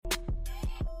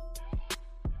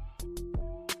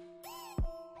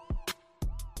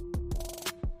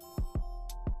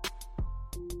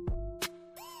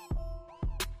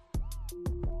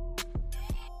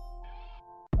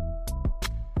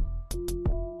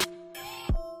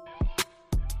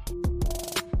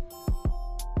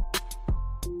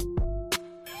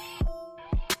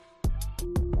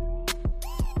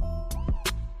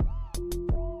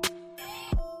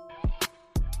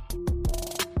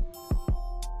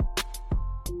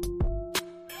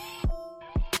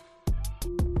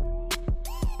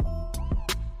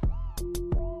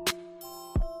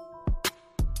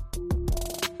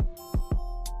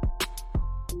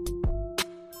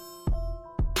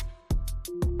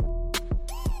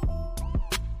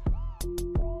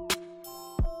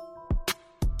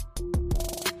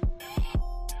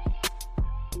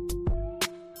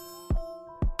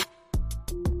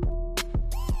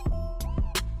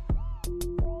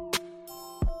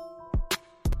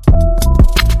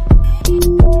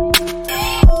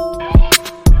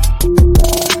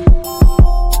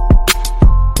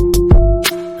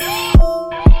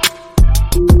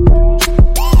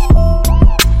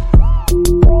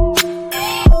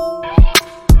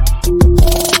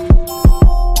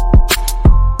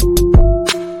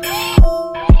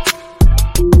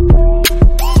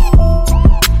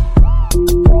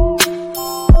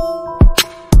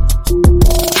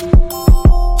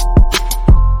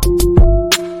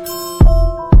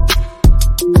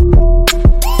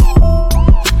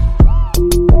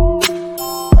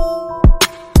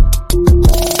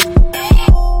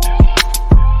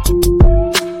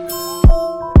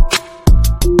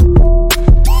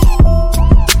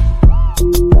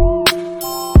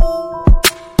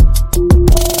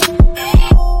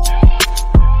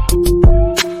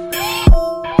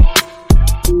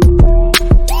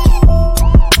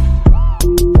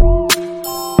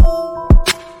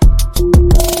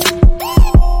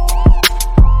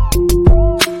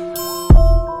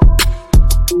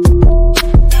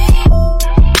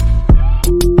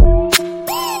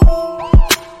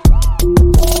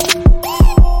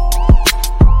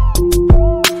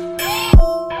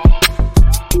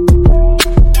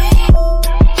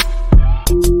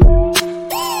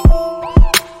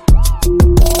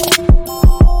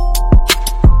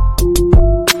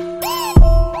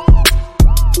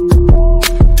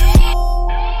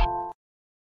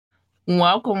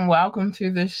Welcome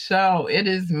to the show. It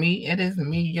is me,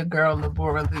 your girl,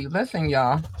 Labora Lee. Listen,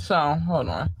 y'all. So, hold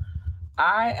on.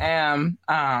 I am,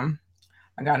 I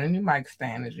got a new mic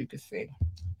stand, as you can see.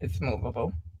 It's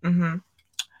movable.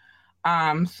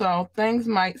 Mm-hmm. So things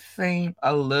might seem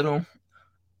a little,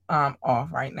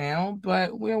 off right now,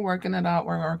 but we're working it out.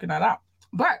 We're working it out.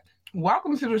 But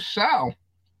welcome to the show.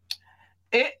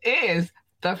 It is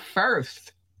the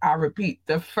first, I repeat,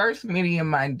 the first Media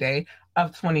Monday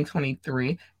of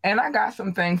 2023. And I got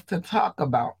some things to talk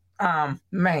about.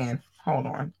 Man, hold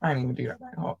on. I didn't even do that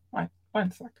right. Hold on.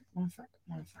 1 second, 1 second,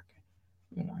 1 second.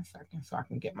 Give me 1 second so I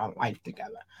can get my life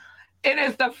together. It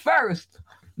is the first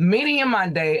Media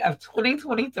Monday of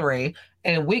 2023,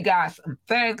 and we got some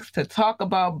things to talk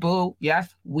about, boo.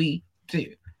 Yes, we do.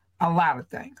 A lot of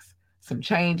things. Some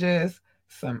changes,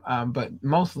 but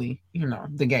mostly,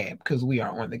 the Gab, because we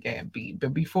are on the Gab beat.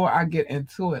 But before I get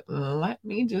into it, let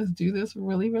me just do this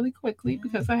really, really quickly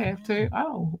because I have to.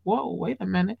 Oh, whoa, wait a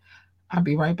minute. I'll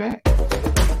be right back.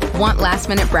 Want last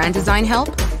minute brand design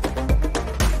help?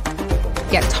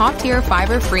 Get top tier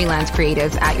Fiverr freelance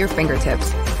creatives at your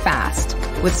fingertips fast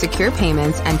with secure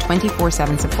payments and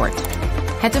 24/7 support.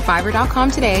 Head to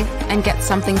fiverr.com today and get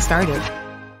something started.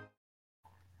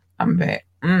 I'm back.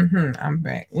 I'm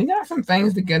back. We got some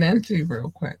things to get into real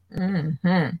quick.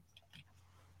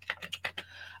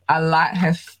 A lot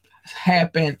has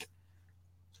happened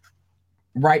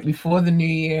right before the new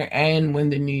year and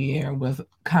when the new year was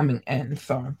coming in.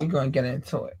 So we're going to get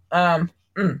into it.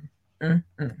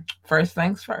 First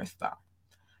things first, though.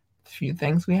 A few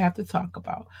things we have to talk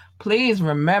about. Please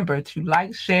remember to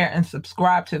like, share, and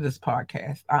subscribe to this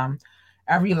podcast.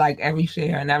 Every like, every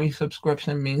share, and every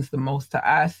subscription means the most to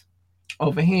us.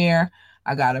 Over here,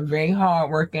 I got a very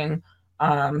hardworking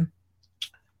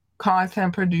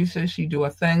content producer. She do a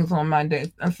thing on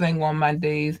Mondays,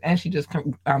 and she just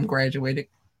graduated.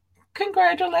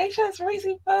 Congratulations, Reese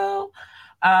Boo.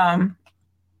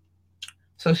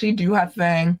 So she do her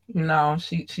thing,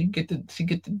 she get to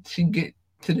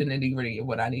the nitty-gritty of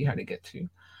what I need her to get to.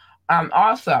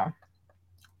 Also,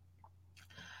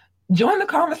 join the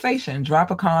conversation. Drop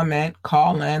a comment,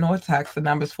 call in, or text. The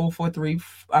number is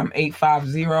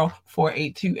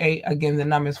 443-850-4828. Again, the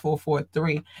number is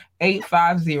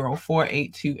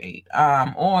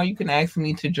 443-850-4828. Or you can ask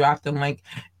me to drop the link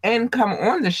and come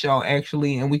on the show,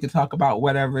 actually, and we can talk about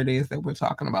whatever it is that we're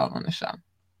talking about on the show.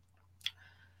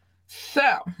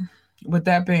 So, with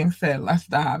that being said, let's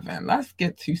dive in. Let's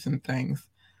get to some things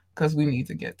because we need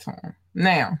to get to them.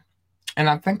 Now, and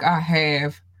I think I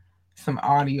have some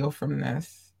audio from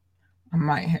this. I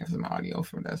might have some audio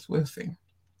from this. We'll see.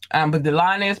 But the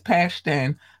line is patched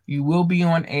in. You will be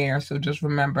on air, so just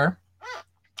remember,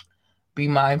 be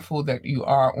mindful that you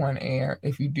are on air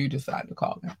if you do decide to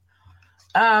call in.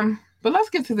 But let's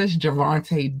get to this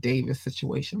Gervonta Davis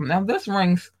situation. Now, this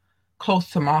rings close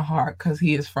to my heart because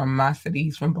he is from my city.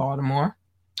 He's from Baltimore.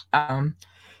 And,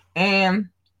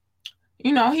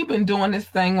 he's been doing this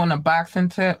thing on a boxing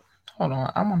tip. Hold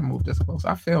on. I'm going to move this close.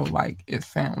 I feel like it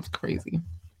sounds crazy.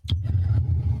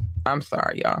 I'm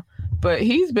sorry, y'all. But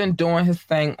he's been doing his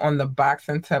thing on the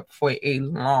boxing tip for a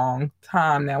long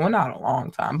time now. Well, not a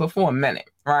long time, but for a minute,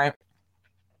 right?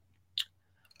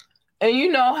 And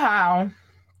you know how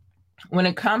when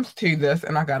it comes to this,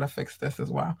 and I got to fix this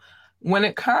as well. When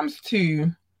it comes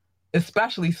to,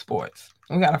 especially sports,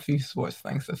 we got a few sports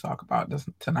things to talk about this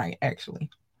tonight,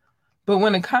 actually. But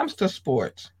when it comes to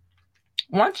sports,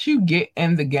 once you get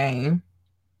in the game,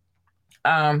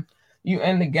 you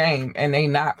in the game and they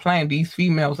not playing. These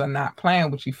females are not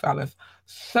playing with you fellas.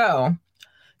 So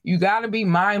you got to be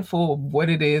mindful of what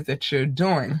it is that you're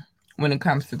doing when it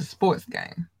comes to the sports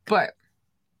game. But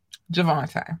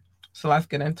Gervonta, so let's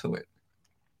get into it.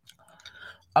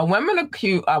 The woman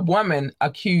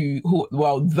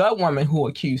who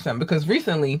accused him, because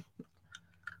recently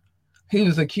he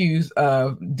was accused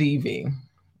of DV,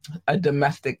 a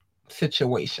domestic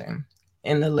situation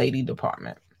in the lady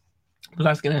department. But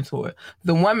let's get into it.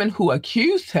 The woman who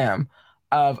accused him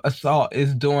of assault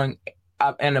is doing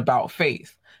up and about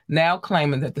face, now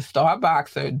claiming that the star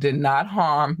boxer did not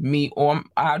harm me or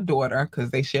our daughter,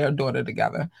 because they share a daughter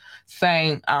together,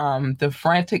 saying the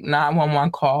frantic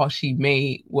 911 call she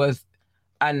made was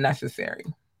unnecessary.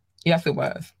 Yes, it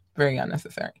was. Very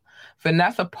unnecessary.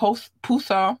 Vanessa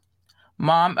Puso,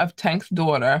 mom of Tank's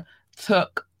daughter,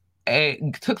 took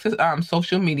to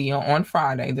social media on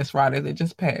this Friday that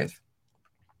just passed,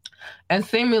 and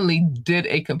seemingly did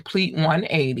a complete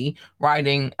 180,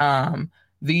 writing,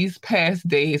 these past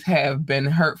days have been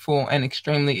hurtful and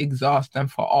extremely exhausting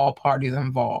for all parties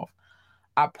involved.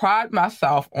 I pride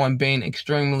myself on being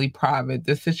extremely private.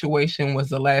 This situation was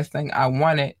the last thing I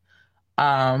wanted.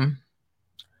 I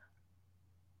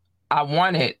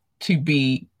wanted to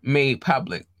be made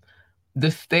public.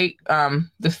 The state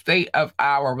of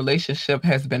our relationship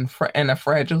has been in a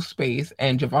fragile space,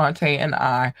 and Javante and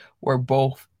I were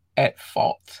both at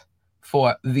fault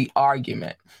for the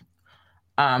argument.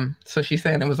 So she's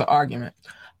saying it was an argument.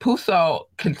 Puso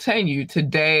continued,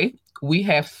 today we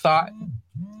have sought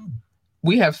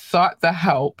the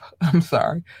help.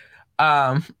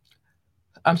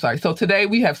 So today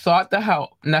we have sought the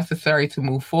help necessary to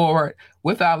move forward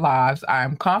with our lives. I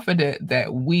am confident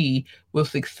that we will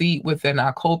succeed within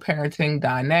our co-parenting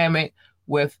dynamic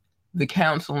with the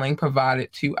counseling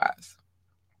provided to us.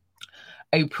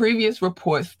 A previous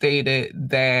report stated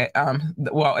that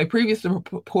the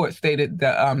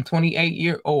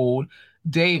 28-year-old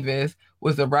Davis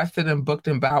was arrested and booked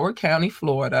in Broward County,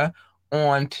 Florida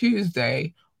on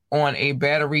Tuesday on a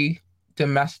battery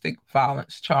domestic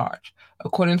violence charge.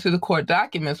 According to the court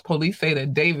documents, police say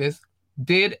that Davis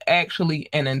did actually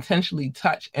and intentionally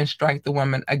touch and strike the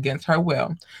woman against her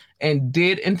will and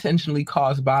did intentionally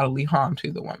cause bodily harm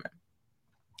to the woman.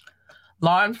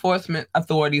 Law enforcement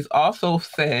authorities also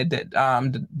said that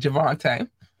Javante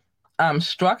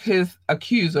struck his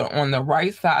accuser on the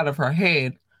right side of her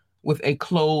head with a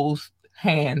closed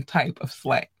hand type of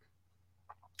slap.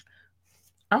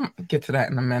 I'm going to get to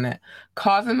that in a minute.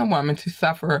 Causing the woman to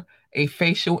suffer a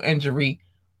facial injury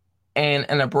and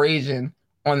an abrasion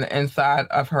on the inside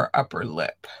of her upper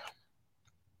lip.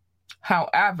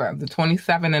 However, the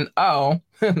 27-0,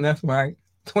 that's right,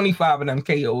 25 of them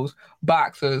KOs,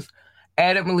 boxers,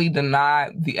 adamantly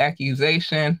denied the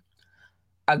accusation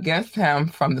against him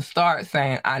from the start,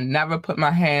 saying, I never put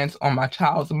my hands on my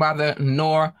child's mother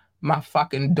nor my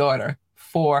fucking daughter.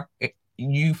 For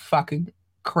you fucking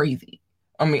crazy.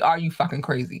 Are you fucking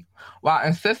crazy? While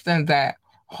insisting that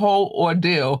whole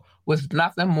ordeal was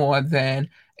nothing more than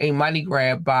a money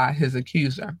grab by his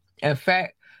accuser. In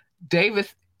fact,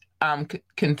 Davis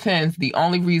contends the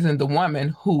only reason the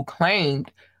woman who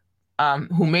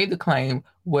made the claim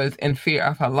was in fear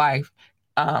of her life,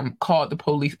 called the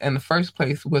police in the first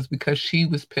place, was because she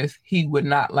was pissed he would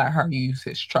not let her use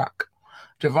his truck.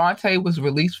 Javante was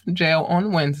released from jail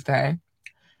on Wednesday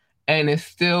and is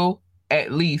still,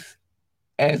 at least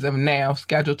as of now,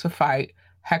 scheduled to fight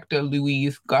Hector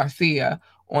Luis Garcia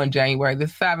on January the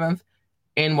 7th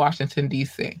in Washington,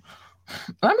 D.C.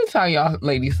 Let me tell y'all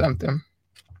ladies something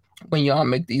when y'all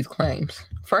make these claims.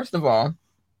 First of all,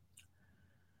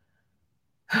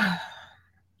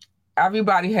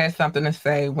 everybody had something to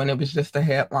say when it was just a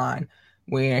headline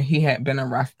where he had been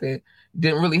arrested.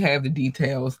 Didn't really have the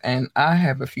details, and I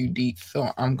have a few deets, so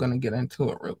I'm going to get into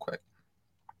it real quick.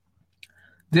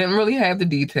 Didn't really have the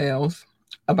details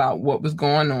about what was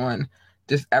going on.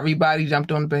 Just everybody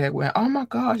jumped on the bandwagon. Oh my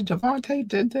gosh, Javante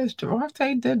did this,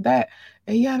 Javante did that,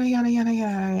 and yada, yada, yada,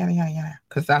 yada, yada, yada,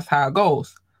 because that's how it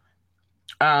goes.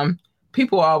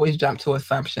 People always jump to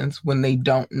assumptions when they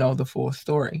don't know the full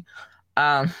story.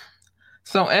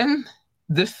 So in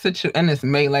this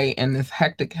melee, in this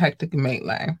hectic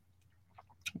melee,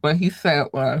 what he said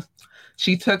was,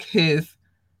 she took his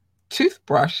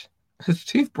toothbrushes,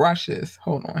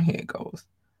 hold on, here it goes.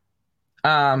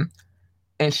 And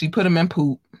she put him in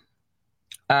poop.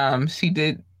 She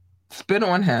did spit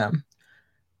on him,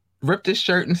 ripped his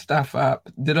shirt and stuff up,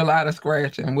 did a lot of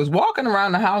scratching, was walking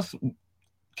around the house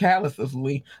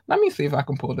callously. Let me see if I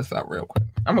can pull this up real quick.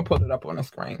 I'm going to put it up on the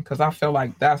screen because I feel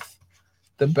like that's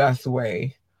the best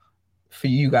way for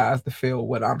you guys to feel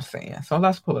what I'm saying. So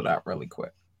let's pull it up really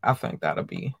quick. I think that'll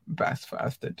be best for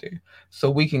us to do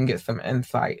so we can get some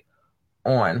insight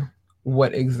on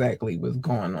what exactly was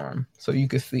going on so you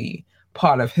can see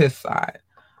part of his side.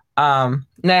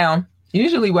 Now,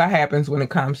 usually what happens when it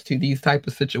comes to these type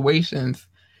of situations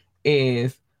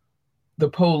is the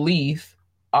police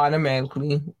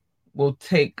automatically will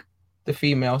take the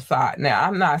female side. Now,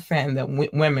 I'm not saying that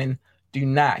women do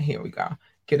not,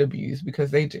 get abused,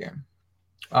 because they do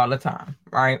all the time,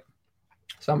 right?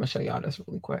 So I'm going to show y'all this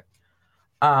really quick.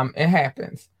 It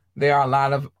happens. There are a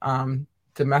lot of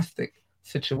domestic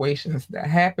situations that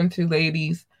happen to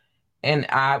ladies, and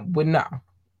I would know.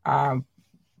 I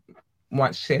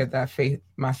once shared that faith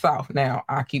myself. Now,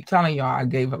 I keep telling y'all I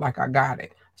gave it like I got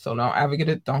it. So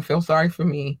don't feel sorry for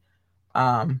me,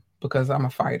 because I'm a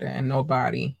fighter, and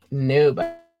nobody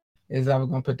is ever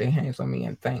going to put their hands on me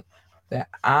and think that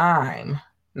I'm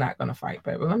not going to fight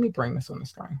back. But let me bring this on the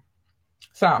screen.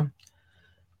 So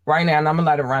right now, and I'm going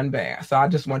to let it run back. So I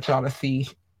just want y'all to see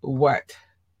what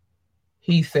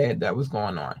he said that was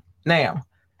going on. Now,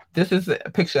 This is a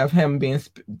picture of him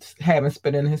having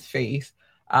spit in his face.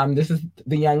 This is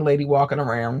the young lady walking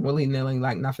around willy-nilly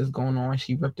like nothing's going on.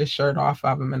 She ripped his shirt off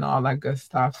of him and all that good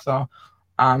stuff. So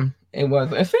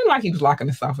it seemed like he was locking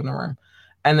himself in the room.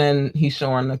 And then he's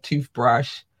showing a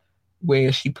toothbrush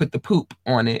where she put the poop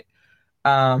on it.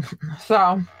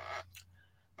 So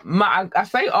I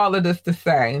say all of this to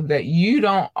say that you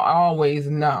don't always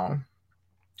know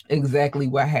exactly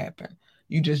what happened.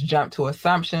 You just jump to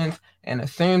assumptions and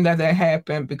assume that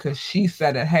happened because she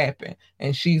said it happened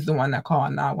and she's the one that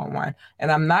called 911.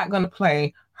 And I'm not going to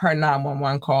play her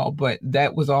 911 call, but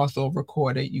that was also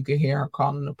recorded. You could hear her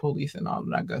calling the police and all of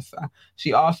that good stuff.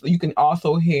 You can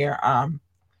also hear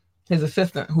his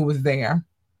assistant who was there,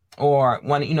 or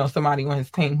somebody on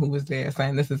his team who was there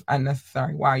saying, this is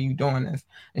unnecessary. Why are you doing this?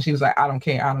 And she was like, I don't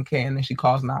care. And then she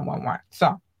calls 911.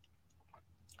 So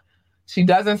she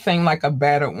doesn't seem like a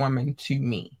battered woman to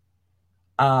me,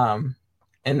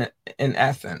 in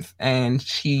essence. And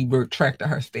she retracted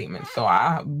her statement. So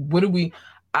I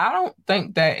don't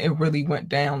think that it really went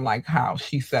down like how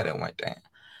she said it went down.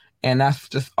 And that's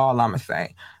just all I'm gonna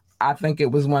say. I think it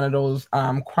was one of those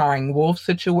crying wolf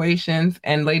situations.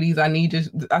 And ladies, I need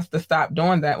us to stop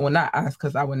doing that. Well, not us,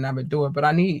 because I would never do it, but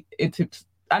I need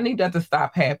that to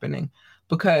stop happening.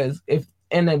 Because if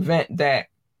in the event that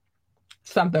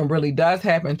something really does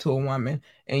happen to a woman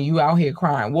and you out here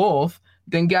crying wolf,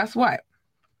 then guess what?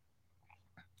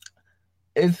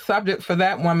 It's subject for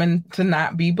that woman to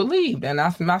not be believed. And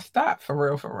that's messed up, for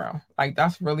real. Like,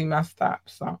 that's really messed up.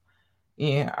 So,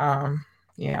 yeah,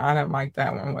 I didn't like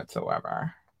that one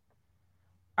whatsoever.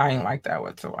 I ain't like that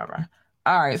whatsoever.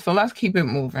 All right, so let's keep it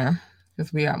moving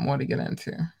because we got more to get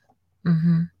into.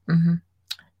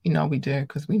 We did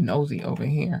because we nosy over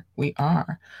here. We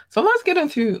are. So let's get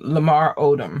into Lamar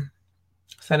Odom.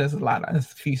 So there's a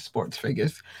few sports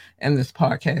figures in this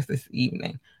podcast this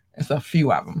evening. It's a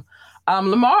few of them.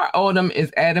 Lamar Odom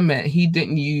is adamant he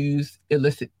didn't use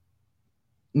illicit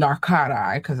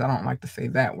narcotic, because I don't like to say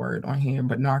that word on here,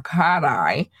 but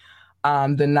narcotic,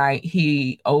 the night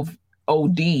he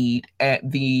OD'd at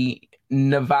the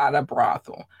Nevada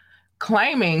brothel,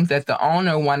 claiming that the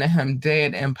owner wanted him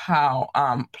dead and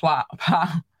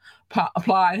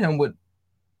applied him with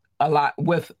a lot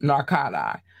with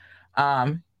narcotic.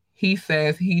 He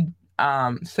says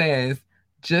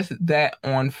just that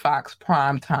on Fox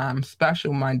Primetime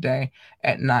Special Monday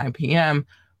at 9 p.m.,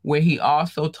 where he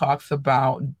also talks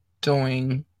about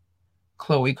doing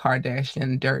Khloe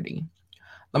Kardashian dirty.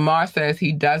 Lamar says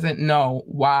he doesn't know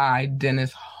why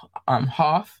Dennis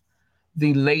Hoff,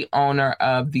 the late owner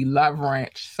of the Love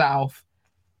Ranch South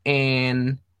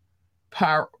in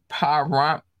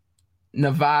Pahrump,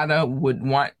 Nevada, would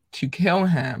want to kill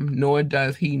him, nor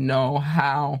does he know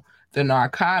how the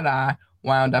narcotic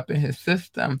wound up in his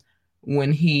system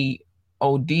when he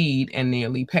OD'd and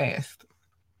nearly passed.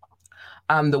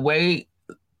 The way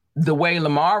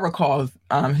Lamar recalls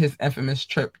his infamous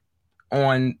trip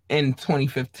in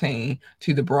 2015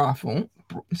 to the brothel,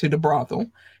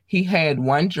 he had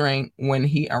one drink when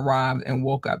he arrived and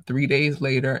woke up 3 days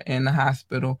later in the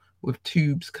hospital with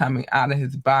tubes coming out of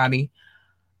his body,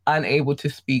 unable to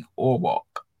speak or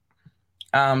walk.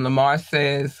 Lamar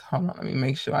says, hold on, let me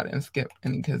make sure I didn't skip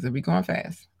any because it'll be going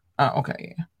fast.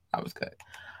 Okay, yeah, that was good.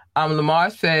 Lamar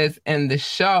says in the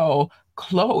show,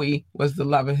 Khloe was the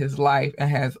love of his life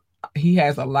and he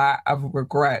has a lot of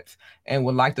regrets and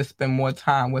would like to spend more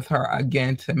time with her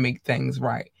again to make things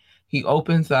right. He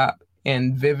opens up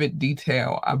in vivid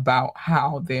detail about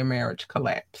how their marriage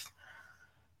collapsed.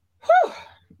 Whew.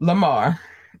 Lamar,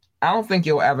 I don't think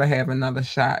you'll ever have another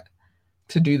shot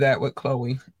to do that with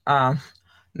Khloe.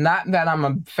 Not that I'm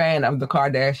a fan of the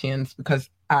Kardashians, because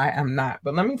I am not.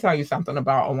 But let me tell you something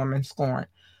about a woman scorned.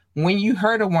 When you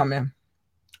hurt a woman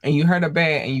and you hurt her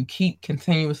bad and you keep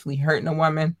continuously hurting a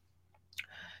woman,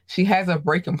 she has a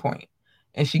breaking point.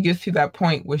 And she gets to that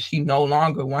point where she no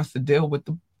longer wants to deal with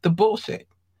the bullshit.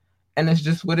 And it's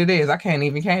just what it is. I can't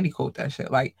even candy coat that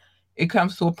shit. Like, it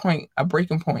comes to a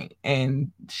breaking point.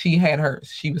 And she had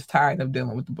hers. She was tired of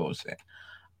dealing with the bullshit.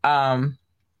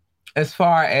 As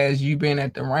far as you being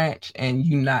at the ranch and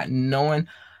you not knowing,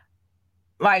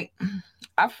 like,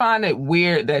 I find it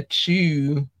weird that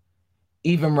you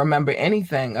even remember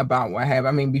anything about what happened.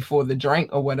 I mean, before the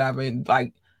drink or whatever,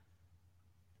 like,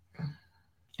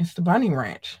 it's the Bunny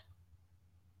Ranch.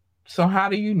 So how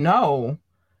do you know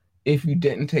if you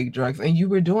didn't take drugs and you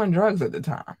were doing drugs at the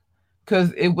time?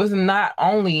 Because it was not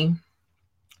only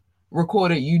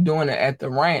recorded you doing it at the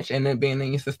ranch and it being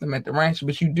in your system at the ranch,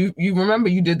 but you remember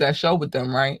you did that show with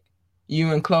them, right?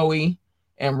 You and Khloe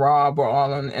and Rob were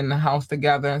all in the house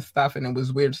together and stuff, and it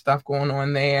was weird stuff going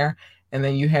on there. and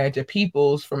then you had your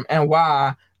peoples from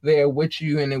NY there with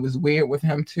you, and it was weird with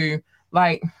him too.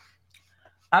 Like,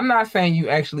 I'm not saying you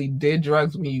actually did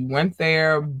drugs when you went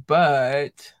there,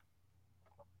 but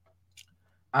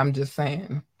I'm just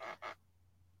saying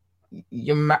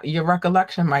your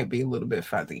recollection might be a little bit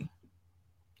fuzzy.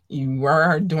 You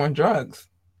were doing drugs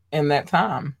in that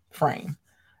time frame.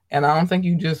 And I don't think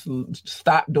you just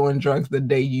stopped doing drugs the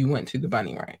day you went to the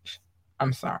bunny ranch.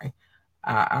 I'm sorry.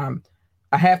 I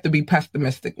have to be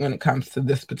pessimistic when it comes to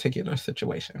this particular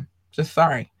situation. Just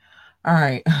sorry. All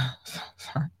right.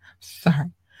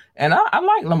 Sorry. And I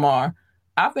like Lamar.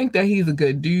 I think that he's a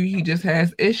good dude. He just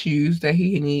has issues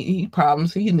that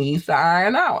problems he needs to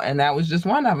iron out. And that was just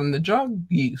one of them, the drug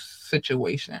use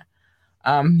situation.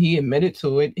 He admitted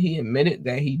to it. He admitted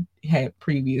that he had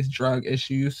previous drug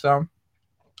issues. So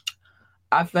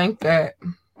I think that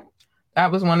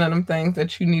was one of them things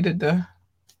that you needed to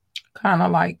kind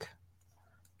of like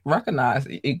recognize.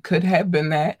 It could have been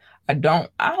that. I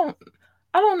don't know.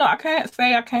 I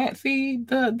can't see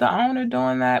the owner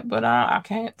doing that, but I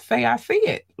can't say I see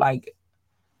it. Like,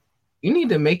 you need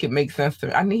to make it make sense to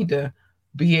me. I need to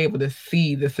be able to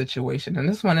see the situation. And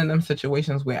this is one of them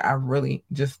situations where I really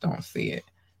just don't see it.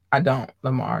 I don't,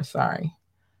 Lamar, sorry.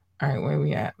 All right, where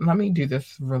we at? Let me do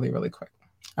this really, really quick.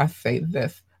 I say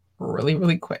this really,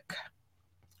 really quick.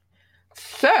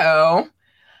 So,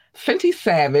 Fenty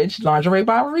Savage Lingerie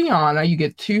by Rihanna. You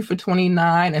get 2 for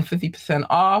 $29 and 50%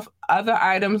 off. Other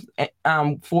items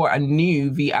for a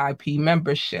new VIP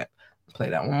membership. Play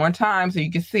that one more time so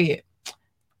you can see it.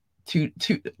 2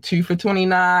 for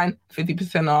 $29,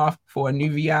 50% off for a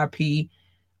new VIP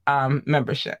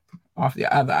membership off the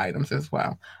other items as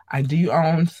well. I do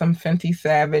own some Fenty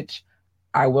Savage.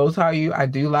 I will tell you, I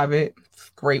do love it. It's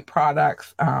great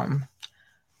products.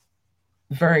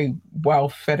 Very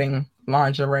well-fitting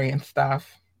lingerie and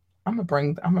stuff. I'm gonna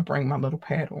bring my little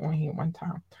pad on here one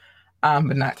time.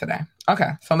 But not today.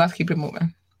 Okay, so let's keep it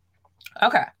moving.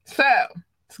 Okay, so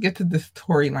let's get to this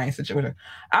Tory Lanez situation.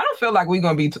 I don't feel like we're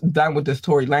gonna be done with this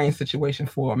Tory Lanez situation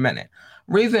for a minute.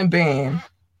 Reason being,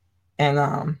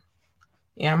 and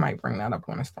yeah, I might bring that up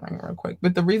on the screen real quick.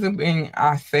 But the reason being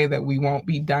I say that we won't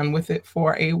be done with it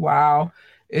for a while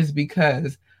is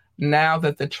because now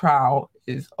that the trial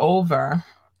is over,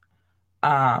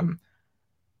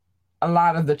 a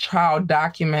lot of the trial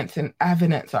documents and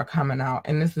evidence are coming out.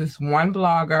 And this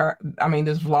vlogger,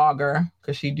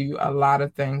 because she do a lot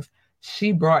of things,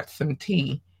 she brought some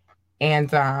tea. And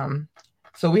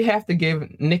so we have to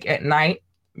give Nick at Night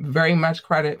very much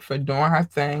credit for doing her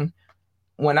thing.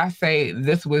 When I say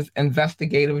this was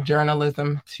investigative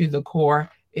journalism to the core,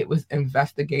 it was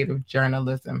investigative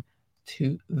journalism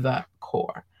to the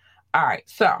core. All right,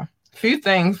 so a few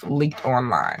things leaked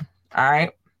online. All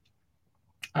right.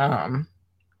 I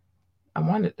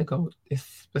wanted to go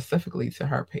specifically to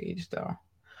her page though.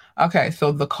 Okay,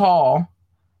 so The Call,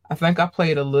 I think I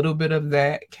played a little bit of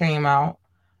that, came out.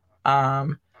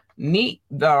 Neat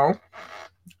though.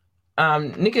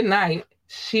 Nick at Night,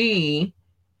 she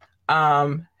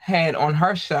had on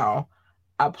her show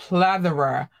a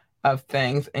plethora of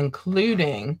things,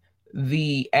 including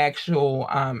the actual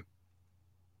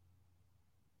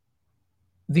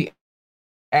the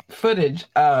footage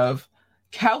of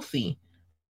Kelsey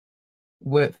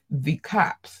with the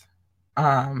cops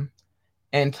and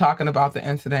talking about the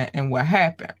incident and what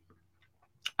happened.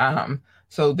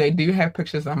 So they do have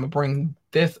pictures. I'm gonna bring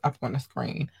this up on the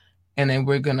screen, and then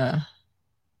we're gonna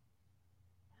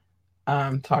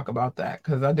talk about that,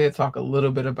 because I did talk a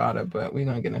little bit about it, but we're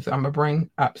gonna get into it. I'm gonna bring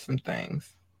up some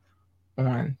things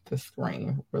on the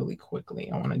screen really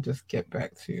quickly. I want to just get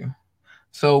back to.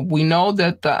 So we know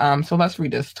that so let's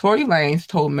read this. Tory Lanez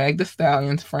told Meg Thee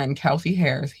Stallion's friend Kelsey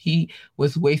Harris he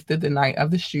was wasted the night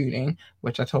of the shooting,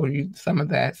 which I told you some of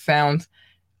that sounds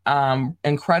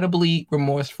incredibly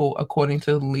remorseful according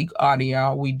to the leaked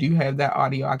audio. We do have that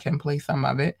audio. I can play some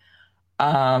of it.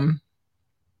 So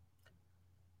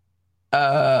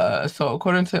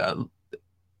according to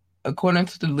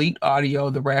the leaked audio,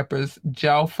 the rapper's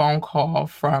jail phone call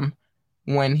from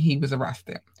when he was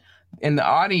arrested. In the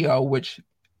audio, which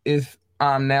is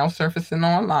now surfacing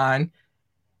online,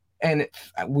 and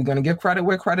we're going to give credit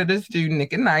where credit is due,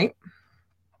 Nick at Night.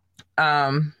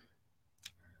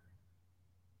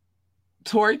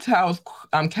 Tory tells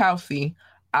Kelsey,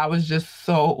 I was just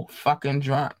so fucking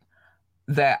drunk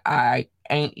that I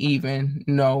ain't even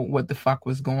know what the fuck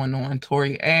was going on.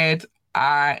 Tory adds,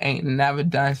 I ain't never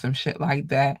done some shit like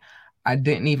that. I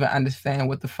didn't even understand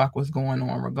what the fuck was going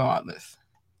on regardless.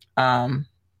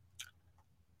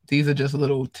 These are just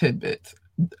little tidbits.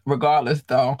 Regardless,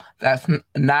 though, that's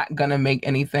not going to make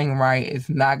anything right. It's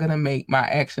not going to make my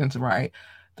actions right.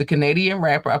 The Canadian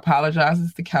rapper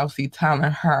apologizes to Kelsey,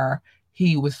 telling her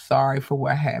he was sorry for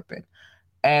what happened.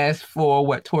 As for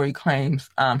what Tory claims,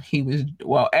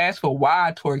 as for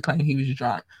why Tory claimed he was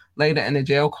drunk. Later in the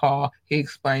jail call, he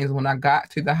explains, when I got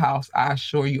to the house, I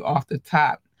assure you off the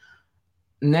top,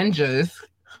 ninjas,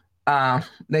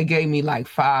 they gave me like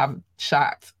 5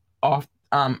 shots off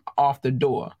the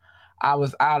door. I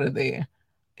was out of there.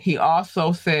 He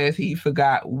also says he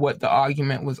forgot what the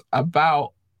argument was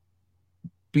about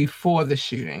before the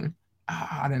shooting.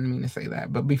 I didn't mean to say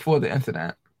that, but before the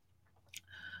incident.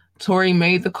 Tory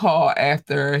made the call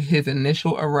after his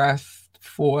initial arrest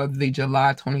for the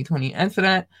July 2020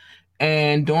 incident.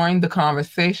 And during the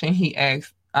conversation, he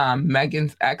asked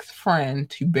Megan's ex-friend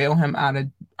to bail him out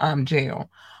of jail.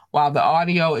 While the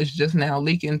audio is just now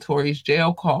leaking, Tory's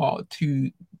jail call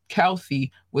to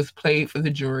Kelsey was played for the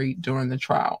jury during the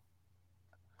trial.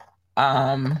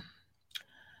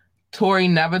 Tory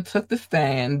never took the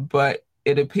stand, but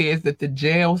it appears that the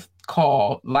jail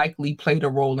call likely played a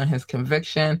role in his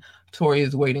conviction. Tory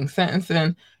is waiting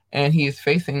sentencing, and he is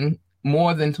facing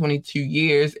more than 22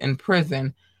 years in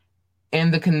prison.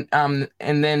 And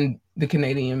then the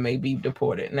Canadian may be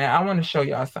deported. Now, I want to show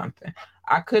y'all something.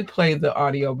 I could play the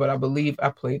audio, but I believe I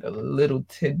played a little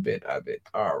tidbit of it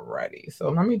already. So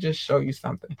let me just show you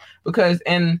something. Because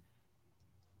in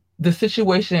the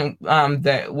situation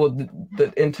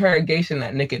the interrogation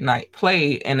that Nick at Night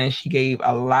played, and then she gave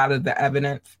a lot of the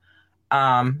evidence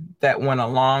that went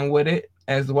along with it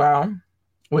as well,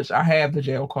 which I have the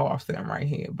jail call sitting right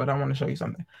here, but I want to show you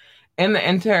something. In the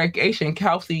interrogation,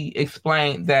 Kelsey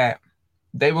explained that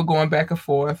they were going back and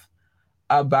forth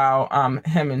about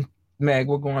him and Meg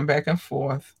were going back and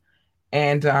forth,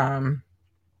 and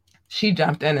she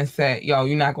jumped in and said, yo,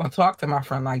 you're not going to talk to my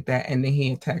friend like that. And then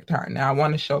he attacked her. Now, I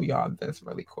want to show y'all this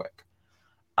really quick.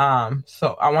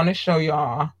 So I want to show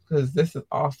y'all, because this is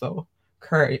also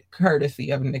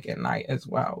courtesy of Nick at Night as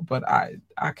well. But I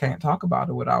can't talk about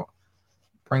it without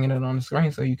bringing it on the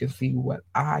screen so you can see what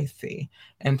I see.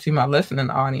 And to my listening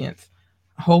audience,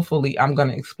 hopefully I'm going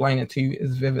to explain it to you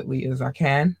as vividly as I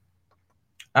can.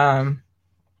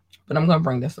 But I'm going to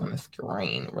bring this on the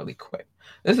screen really quick.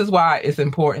 This is why it's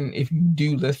important, if you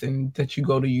do listen, that you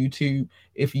go to YouTube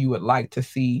if you would like to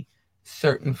see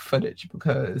certain footage,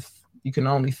 because you can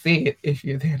only see it if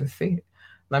you're there to see it.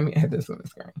 Let me add this on the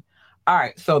screen. All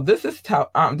right, so this is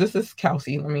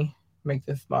Kelsey. Let me make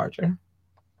this larger.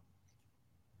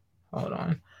 Hold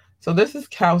on. So this is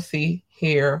Kelsey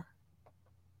here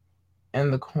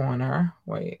in the corner.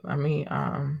 Wait, let me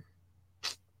let's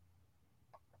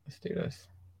do this.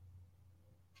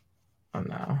 Oh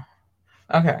no.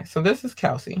 Okay, so this is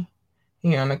Kelsey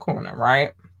here in the corner,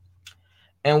 right?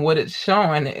 And what it's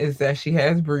showing is that she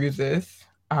has bruises.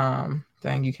 Dang,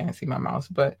 you can't see my mouse,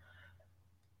 but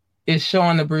it's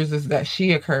showing the bruises that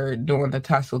she occurred during the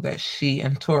tussle that she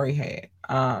and Tory had.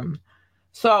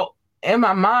 So in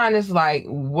my mind, it's like,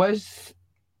 was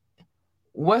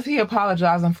he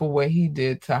apologizing for what he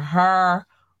did to her,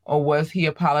 or was he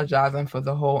apologizing for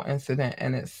the whole incident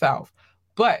in itself?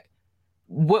 But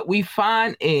what we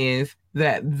find is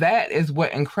that is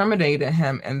what incriminated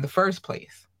him in the first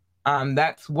place.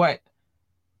 That's what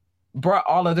brought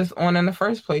all of this on in the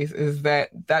first place, is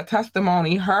that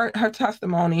testimony, her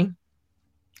testimony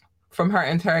from her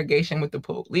interrogation with the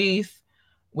police,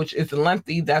 which is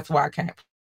lengthy. That's why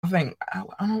I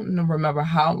don't remember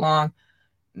how long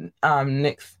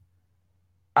Nick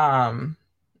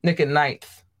at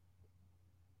Night's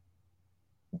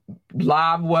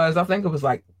live was. I think it was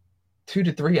like 2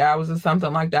 to 3 hours or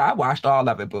something like that. I watched all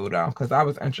of it, boo, though, because I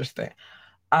was interested.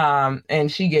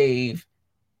 And she gave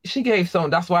so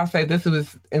that's why I say this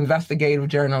was investigative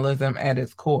journalism at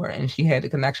its core, and she had the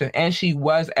connection, and she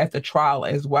was at the trial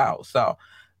as well. So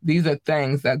these are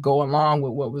things that go along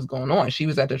with what was going on. She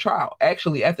was at the trial.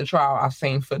 Actually, at the trial, I've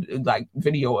seen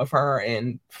video of her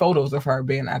and photos of her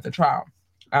being at the trial.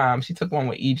 She took one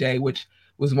with EJ, which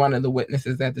was one of the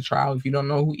witnesses at the trial. If you don't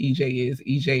know who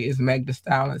EJ is Meg Thee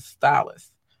Stallion's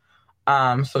stylist.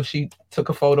 So she took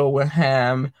a photo with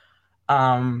him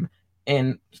and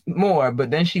more, but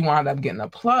then she wound up getting a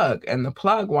plug, and the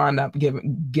plug wound up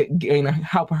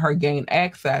helping her gain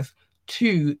access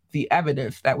to the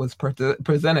evidence that was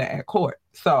presented at court.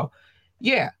 So,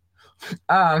 yeah.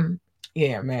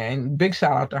 Yeah, man, big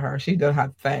shout out to her. She does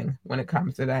her thing when it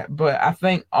comes to that. But I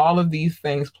think all of these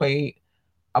things played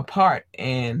a part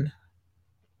in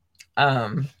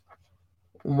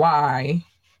why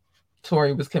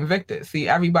Tory was convicted. See,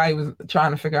 everybody was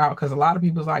trying to figure out, because a lot of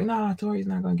people was like, nah, Tory's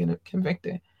not going to get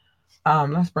convicted.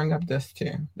 Let's bring up this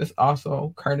too. This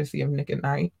also courtesy of Nick at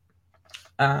Night.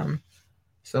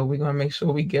 So we're gonna make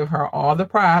sure we give her all the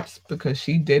props because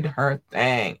she did her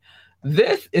thing.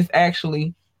 This is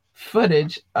actually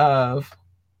footage of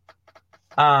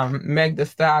Meg Thee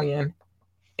Stallion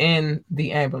in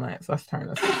the ambulance. Let's turn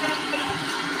this on.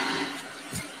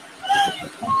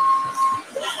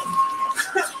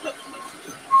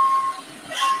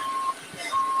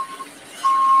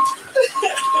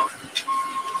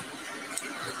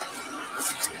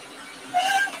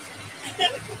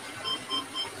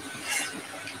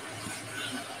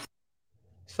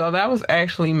 So that was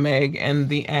actually Meg in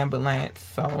the ambulance.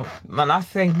 So when I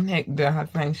say Nick did her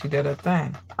thing, she did her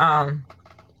thing.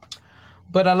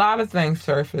 But a lot of things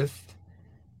surfaced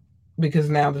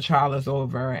because now the trial is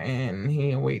over and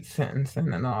he awaits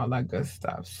sentencing and all that good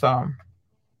stuff. So,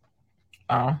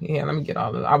 oh yeah, let me get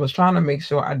all of it. I was trying to make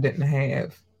sure I didn't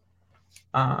have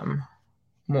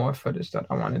more footage that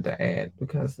I wanted to add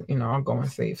because I'll go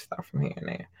and save stuff from here and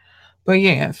there. But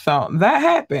yeah, so that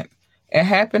happened. It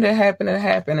happened,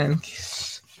 and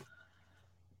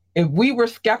if we were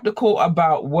skeptical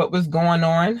about what was going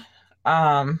on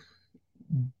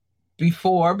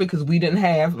before, because we didn't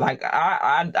have, like,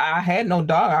 I had no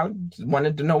dog. I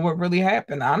wanted to know what really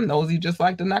happened. I'm nosy just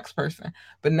like the next person.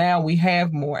 But now we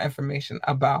have more information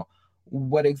about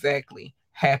what exactly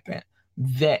happened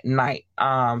that night.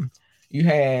 You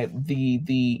had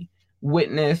the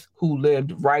witness who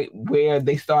lived right where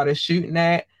they started shooting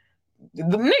at.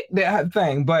 The Nick that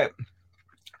thing, but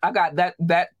I got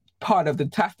that part of the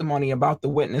testimony about the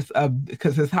witness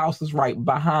because his house was right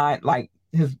behind, like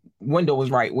his window was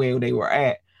right where they were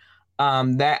at.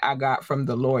 That I got from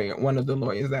the lawyer, one of the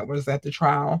lawyers that was at the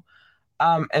trial.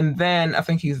 And then I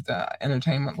think he's the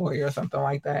entertainment lawyer or something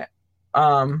like that.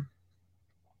 And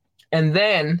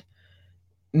then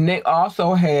Nick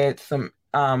also had some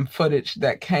footage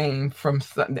that came from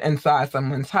inside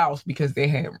someone's house because they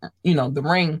had, the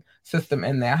ring system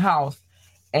in their house.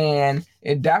 And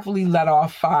it definitely let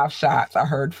off 5 shots. I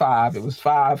heard 5. It was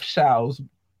 5 shells,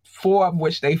 4 of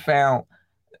which they found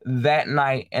that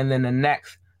night. And then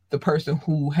the person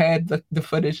who had the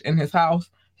footage in his house,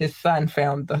 his son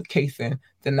found the casing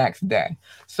the next day.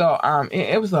 So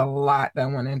it was a lot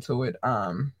that went into it.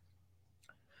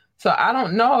 So I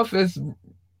don't know if it's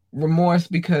remorse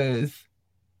because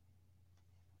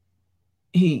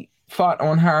he fought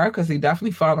on her, because he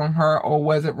definitely fought on her, or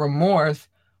was it remorse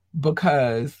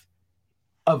because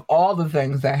of all the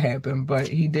things that happened? But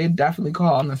he did definitely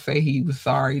call and say he was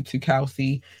sorry to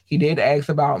Kelsey. He did ask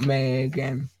about Meg,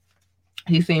 and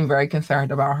he seemed very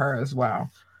concerned about her as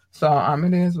well. So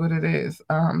it is what it is.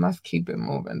 Let's keep it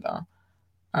moving though.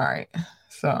 All right.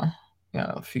 So,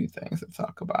 a few things to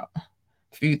talk about. A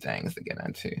few things to get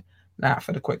into. Not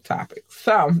for the quick topics.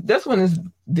 So this one is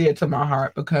dear to my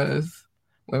heart because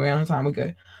we're on time. We're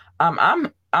good.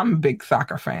 I'm a big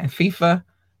soccer fan. FIFA,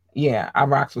 yeah, I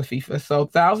rocks with FIFA. So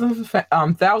thousands of fans,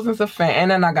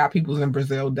 and then I got people in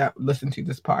Brazil that listen to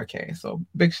this podcast. So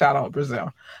big shout out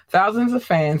Brazil. Thousands of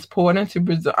fans poured into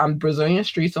Brazilian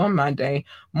streets on Monday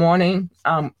morning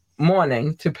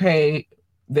to pay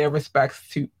their respects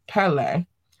to Pelé,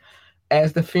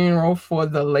 as the funeral for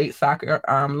the late soccer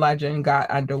legend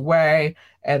got underway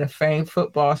at a famed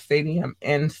football stadium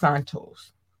in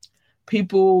Santos.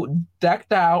 People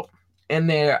decked out in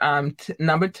their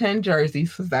number 10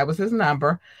 jerseys, because that was his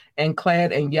number, and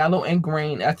clad in yellow and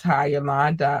green attire,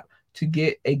 lined up to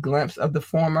get a glimpse of the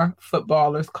former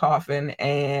footballer's coffin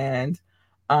and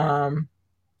Urbano,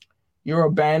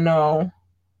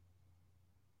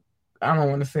 I don't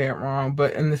want to say it wrong,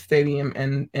 but in the stadium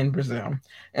in Brazil.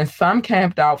 And some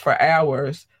camped out for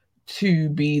hours to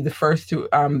be the first to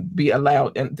be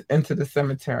allowed into the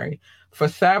cemetery. For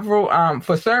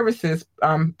services,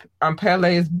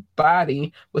 Pele's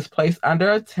body was placed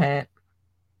under a tent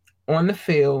on the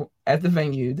field at the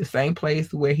venue, the same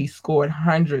place where he scored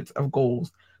hundreds of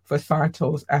goals for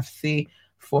Santos FC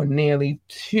for nearly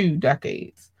 2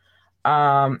 decades.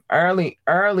 Early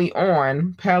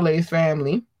on, Pele's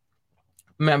family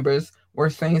members were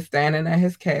seen standing at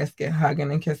his casket,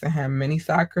 hugging and kissing him. Many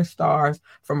soccer stars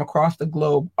from across the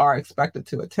globe are expected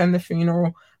to attend the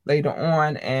funeral later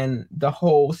on, and the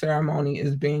whole ceremony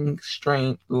is being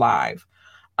streamed live,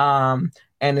 and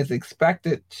is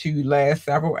expected to last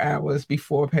several hours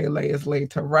before Pelé is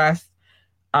laid to rest,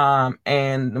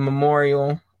 and the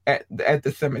memorial at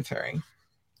the cemetery.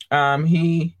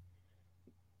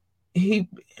 He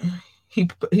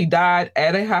died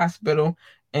at a hospital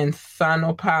in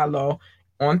Sao Paulo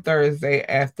on Thursday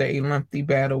after a lengthy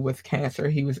battle with cancer.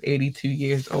 He was 82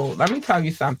 years old. Let me tell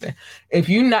you something. If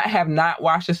you have not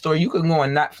watched the story, you can go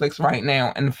on Netflix right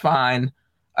now and find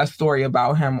a story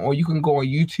about him, or you can go on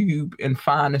YouTube and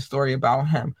find a story about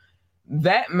him.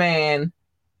 That man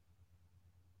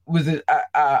was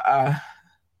a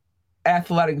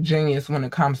athletic genius when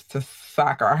it comes to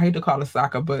soccer. I hate to call it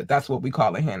soccer, but that's what we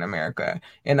call it here in America.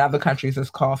 In other countries,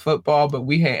 it's called football, but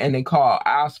they call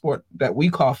our sport that we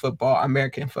call football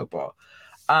American football.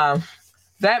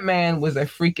 That man was a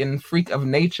freak of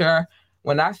nature.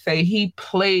 When I say he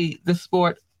played the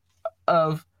sport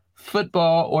of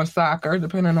football or soccer,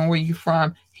 depending on where you're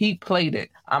from, he played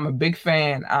it. I'm a big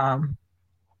fan. I'm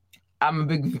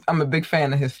a big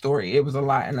fan of his story. It was a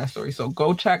lot in that story. So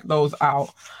go check those out.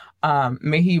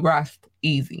 May he rest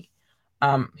easy.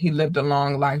 He lived a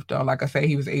long life though. Like I say,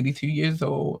 he was 82 years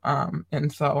old.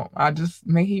 And so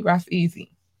may he rest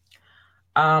easy.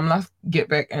 Let's get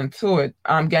back into it.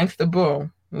 Gangsta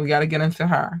Boo. We got to get into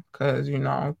her because, a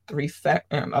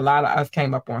lot of us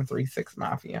came up on 3 6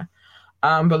 Mafia.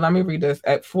 But let me read this.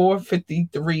 At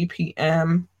 4:53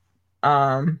 p.m.,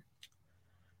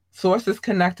 sources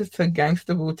connected to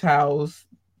Gangsta Boo tells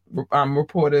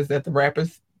reporters that the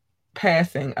rapper's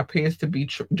passing appears to be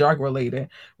drug related.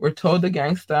 We're told the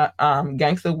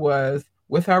gangsta was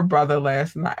with her brother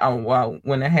last night.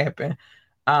 When it happened,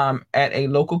 at a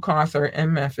local concert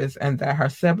in Memphis, and that her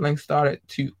siblings started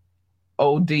to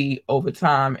OD over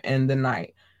time in the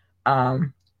night,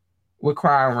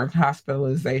 requiring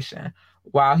hospitalization.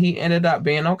 While he ended up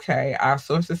being okay, our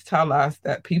sources tell us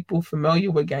that people familiar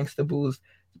with Gangsta Boo's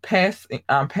passing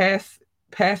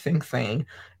scene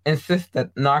insist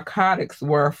that narcotics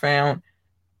were found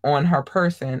on her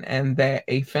person and that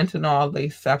a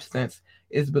fentanyl-laced substance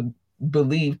is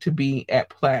believed to be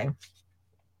at play.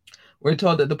 We're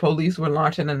told that the police were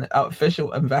launching an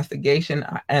official investigation,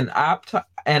 and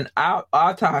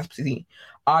autopsy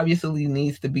obviously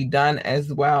needs to be done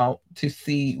as well to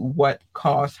see what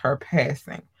caused her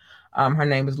passing. Her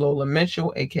name is Lola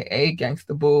Mitchell, aka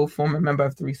Gangsta Boo, former member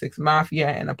of 3 6 Mafia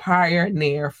and a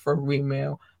pioneer for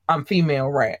female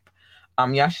rap.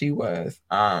 Yes, she was.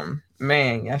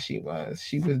 Yes, she was.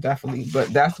 She was definitely,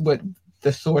 but that's what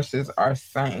the sources are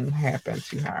saying happened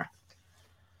to her.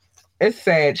 It's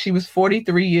sad. She was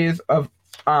 43 years of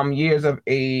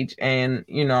age, and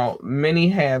many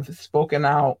have spoken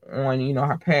out on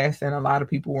her past, and a lot of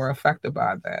people were affected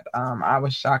by that. I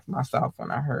was shocked myself when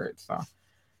I heard. So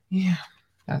yeah,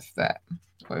 that's that.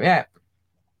 For that.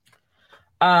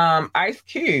 Ice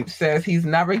Cube says he's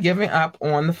never given up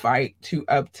on the fight to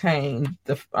obtain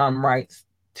the rights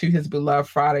to his beloved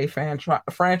Friday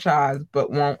franchise, but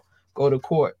won't go to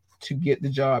court to get the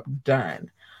job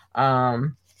done.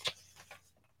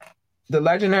 The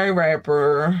legendary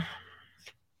rapper,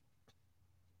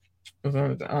 he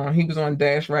was on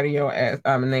Dash Radio,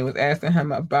 and they was asking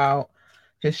him about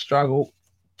his struggle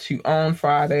to own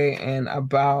Friday and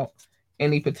about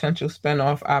any potential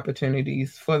spinoff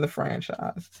opportunities for the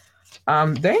franchise.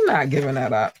 They're not giving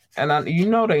that up, and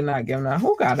they're not giving that.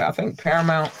 Who got it? I think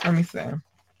Paramount. Let me see.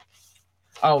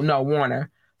 Oh no,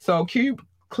 Warner. So Cube,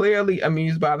 clearly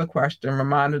amused by the question,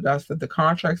 reminded us that the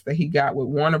contracts that he got with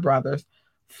Warner Brothers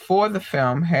for the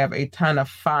film have a ton of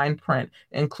fine print,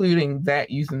 including that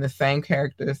using the same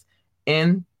characters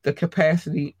in the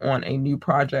capacity on a new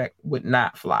project would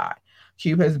not fly.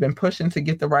 Cube has been pushing to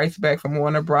get the rights back from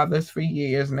Warner Brothers for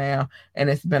years now, and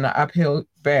it's been an uphill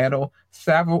battle.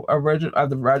 Several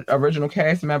original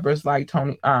cast members like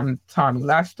Tommy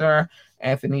Lester,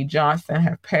 Anthony Johnson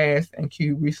have passed, and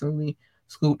Cube recently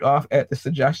scooped off at the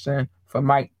suggestion for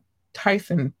Mike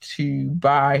Tyson to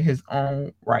buy his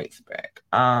own rights back.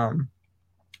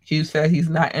 Hughes said he's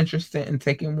not interested in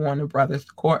taking Warner Brothers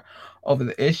to court over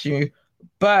the issue,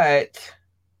 but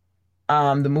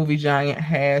the movie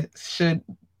giant should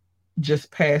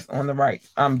just pass on the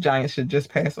rights. Giant should just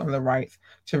pass on the rights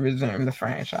to resume the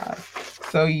franchise.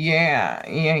 So yeah.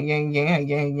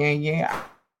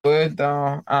 Good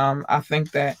though. I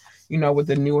think that with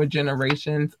the newer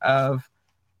generations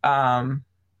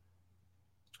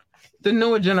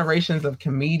of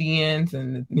comedians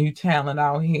and the new talent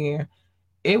out here,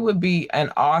 it would be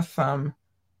an awesome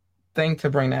thing to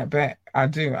bring that back. I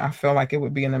do. I feel like it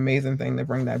would be an amazing thing to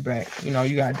bring that back. You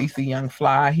got DC Young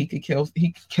Fly. He could kill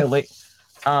it.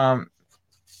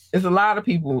 There's a lot of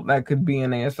people that could be in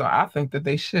there, so I think that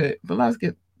they should. But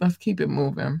let's keep it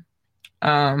moving.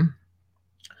 So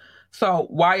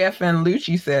YFN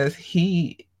Lucci says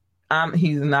he's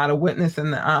not a witness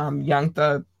in the Young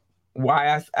Thug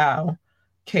YSL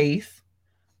case.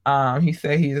 He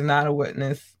said he is not a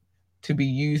witness to be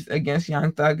used against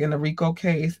Young Thug in the RICO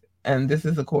case. and this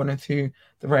is according to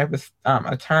the rapper's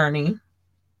attorney.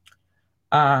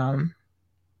 YFN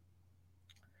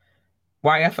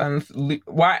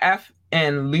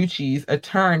Lucci's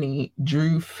attorney,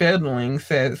 Drew Fielding,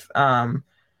 says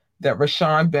that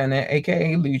Rashawn Bennett,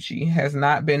 aka Lucci, has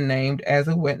not been named as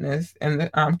a witness in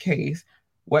the case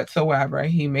whatsoever.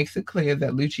 He makes it clear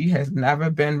that Lucci has never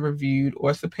been reviewed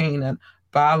or subpoenaed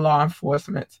by law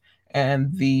enforcement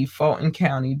and the Fulton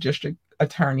County District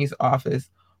Attorney's Office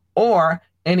or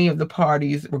any of the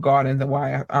parties regarding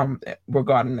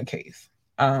the case.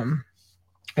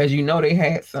 As you know, they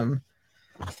had some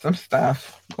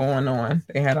stuff going on.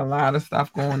 They had a lot of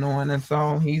stuff going on, and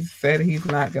so he said he's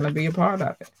not going to be a part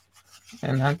of it.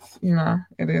 And that's,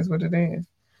 it is what it is.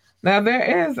 Now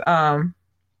there is a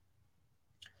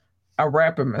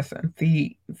rapper missing,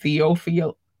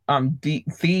 Theophilus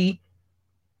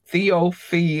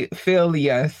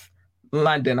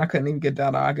London. I couldn't even get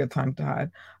that out. I get tongue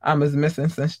tied. Is missing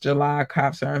since July.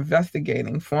 Cops are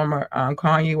investigating. Former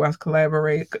Kanye West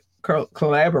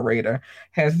collaborator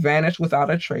has vanished without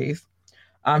a trace.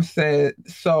 Says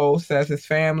his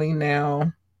family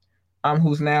now,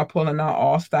 who's now pulling out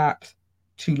all stops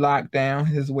to lock down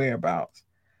his whereabouts.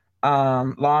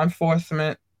 Law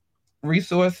enforcement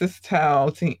resources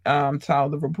tell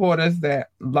the reporters that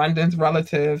London's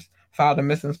relatives filed a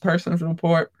missing persons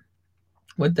report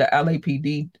with the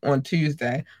LAPD on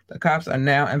Tuesday. The cops are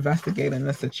now investigating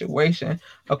the situation.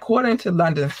 According to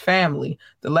London's family,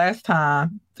 the last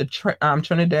time the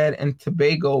Trinidad and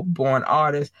Tobago born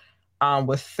artist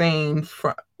was seen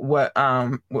from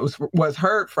was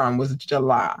heard from was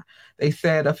July. They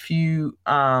said they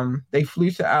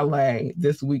flew to LA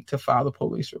this week to file a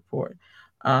police report.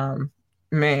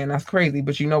 Man, that's crazy.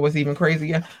 But you know what's even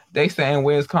crazier? They saying,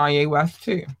 where's Kanye West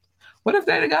too? What if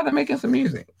they're together making some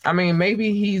music? I mean,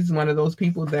 maybe he's one of those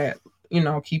people that,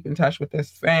 keep in touch with his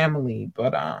family.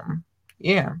 But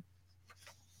yeah,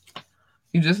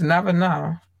 you just never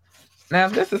know. Now,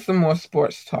 this is some more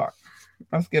sports talk.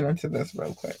 Let's get into this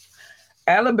real quick.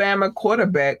 Alabama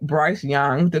quarterback Bryce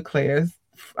Young declares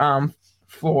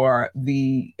for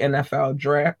the NFL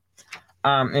draft,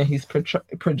 and he's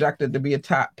projected to be a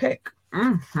top pick.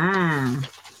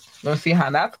 Let's see how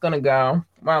that's going to go.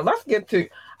 Well, let's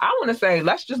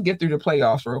just get through the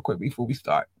playoffs real quick before we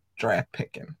start draft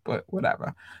picking, but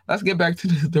whatever. Let's get back to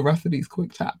the rest of these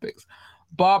quick topics.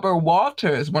 Barbara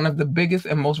Walters, one of the biggest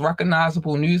and most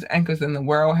recognizable news anchors in the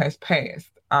world, has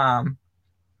passed.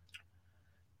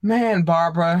 Man,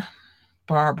 Barbara,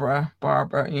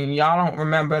 and y'all don't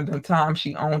remember the time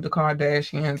she owned the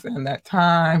Kardashians and that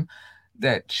time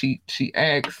that she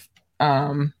asked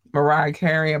Mariah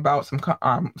Carey about some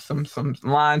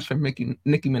lines from Nicki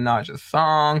Minaj's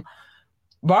song.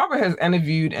 Barbara has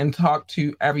interviewed and talked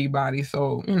to everybody,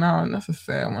 so that's a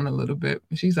sad one a little bit.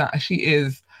 She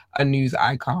is a news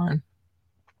icon.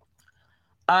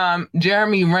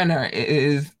 Jeremy Renner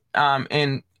is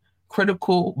in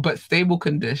critical but stable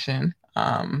condition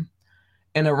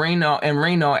in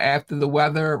Reno after the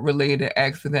weather-related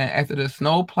accident after the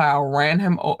snowplow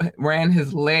ran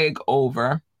his leg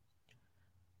over.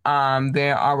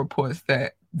 There are reports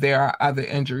that there are other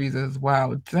injuries as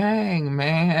well. Dang,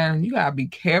 man. You gotta be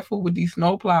careful with these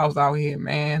snowplows out here,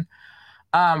 man.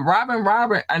 Robin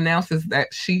Roberts announces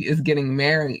that she is getting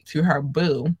married to her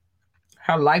boo,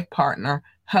 her life partner,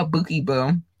 her bookie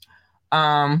boo.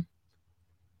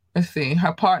 Let's see.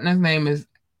 Her partner's name is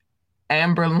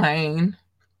Amber Lane.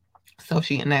 So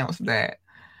she announced that.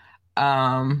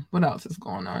 What else is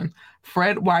going on?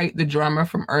 Fred White, the drummer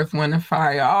from Earth, Wind &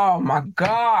 Fire. Oh my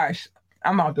gosh.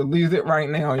 I'm about to lose it right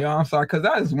now, y'all. I'm sorry, because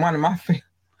that is one of my favorites.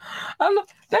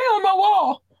 They on my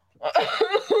wall.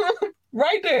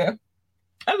 Right there.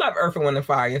 I love Earth, Wind &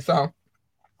 Fire, so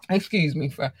excuse me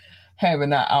for having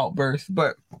that outburst,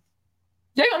 but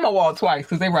they on my wall twice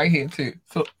because they right here too.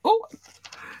 So,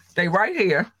 they right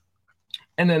here,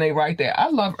 and then they right there. I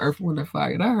love Earth, Wind &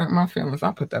 Fire. That hurt my feelings.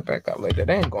 I'll put that back up later.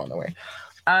 They ain't going away.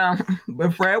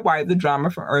 But Fred White, the drummer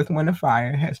from Earth, Wind &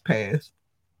 Fire, has passed.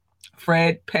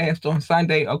 Fred passed on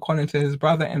Sunday, according to his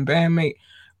brother and bandmate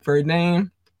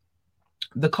Verdane.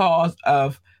 The cause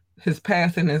of his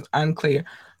passing is unclear.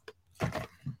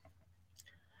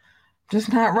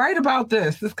 Just not right about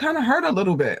this. This kind of hurt a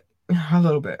little bit.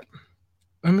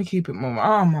 Let me keep it moving.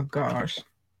 Oh my gosh.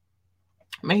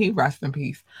 May he rest in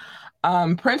peace.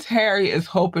 Prince Harry is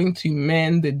hoping to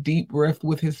mend the deep rift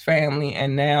with his family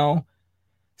and now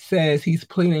says he's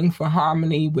pleading for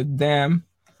harmony with them.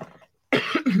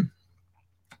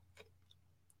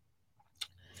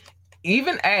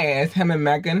 Even as him and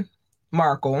Meghan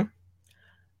Markle,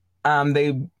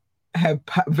 they have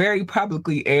very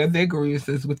publicly aired their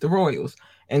grievances with the royals.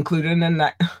 including in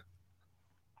that.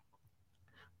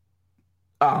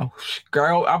 Oh,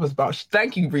 girl, I was about.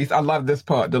 Thank you, Reese. I love this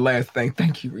part, the last thing.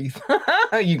 Thank you, Reese.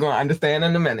 You're going to understand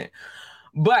in a minute.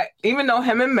 But even though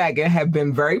him and Megan have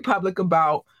been very public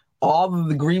about all of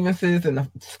the grievances and the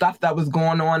stuff that was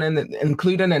going on,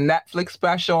 including a Netflix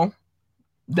special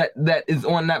that is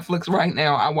on Netflix right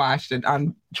now, I watched it.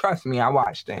 Trust me, I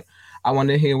watched it. I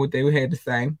wanted to hear what they had to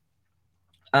say.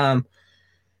 All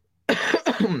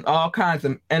kinds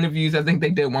of interviews. I think they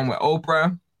did one with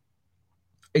Oprah.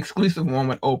 Exclusive one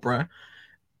with Oprah.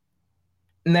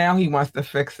 Now he wants to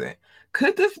fix it.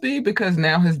 Could this be because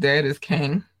now his dad is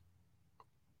king?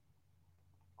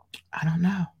 I don't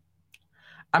know.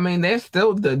 I mean, they're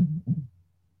still the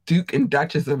Duke and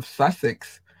Duchess of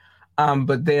Sussex,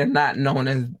 but they're not known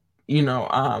as, they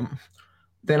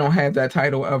don't have that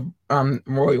title of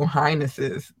Royal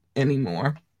Highnesses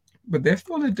anymore. But they're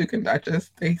still the Duke and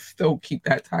Duchess. They still keep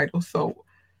that title. So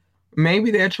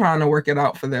maybe they're trying to work it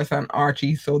out for their son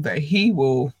Archie so that he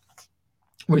will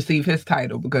receive his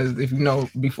title. Because if you know,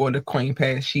 before the Queen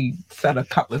passed, she set a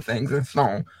couple of things in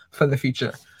stone for the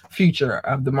future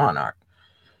of the monarch.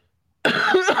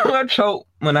 I choked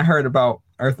when I heard about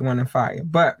Earth, Wind, and Fire.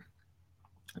 But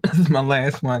this is my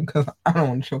last one because I don't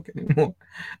want to choke anymore.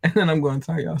 And then I'm going to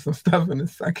tell y'all some stuff in a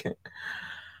second.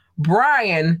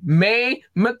 Brian May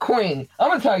McQueen. I'm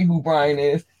going to tell you who Brian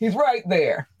is. He's right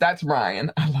there. That's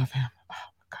Brian. I love him. Oh,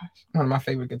 my gosh. One of my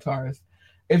favorite guitarists.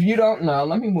 If you don't know,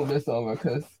 let me move this over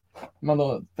because my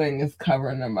little thing is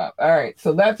covering them up. All right.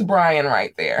 So that's Brian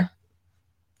right there.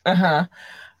 Uh-huh.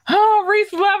 Oh,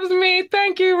 Reese loves me.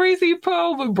 Thank you, Reese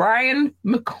Poe. With Brian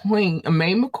McQueen.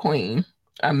 May McQueen.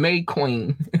 May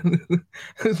Queen.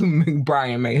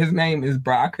 Brian May. His name is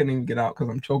Brian. I couldn't even get out because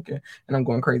I'm choking and I'm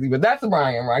going crazy. But that's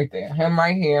Brian right there. Him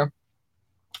right here.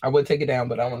 I would take it down,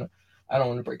 but I don't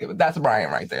want to break it. But that's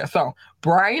Brian right there. So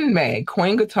Brian May,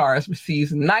 Queen guitarist,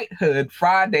 receives knighthood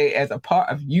Friday as a part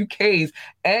of UK's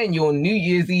annual New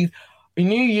Year's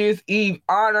Eve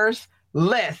honors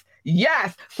list.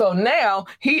 Yes. So now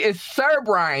he is Sir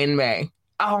Brian May.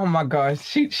 Oh my gosh,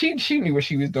 she knew what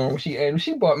she was doing when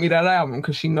she bought me that album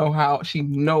because she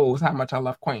knows how much I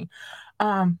love Queen.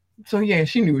 So yeah,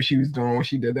 she knew what she was doing when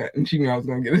she did that, and she knew I was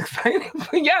gonna get excited.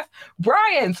 But yes,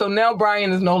 Brian. So now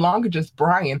Brian is no longer just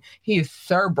Brian; he is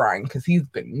Sir Brian because he's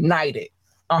been knighted.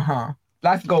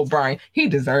 Let's go, Brian. He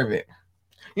deserves it.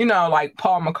 Like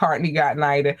Paul McCartney got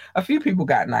knighted. A few people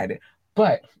got knighted,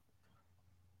 but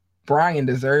Brian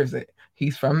deserves it.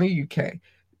 He's from the UK.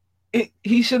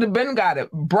 He should have been got it.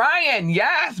 Brian,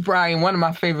 yes, Brian. One of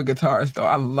my favorite guitarists, though.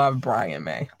 I love Brian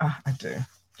May. I do.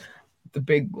 The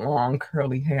big, long,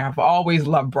 curly hair. I've always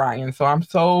loved Brian, so I'm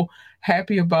so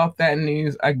happy about that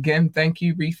news. Again, thank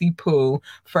you, Reese Pooh,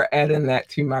 for adding that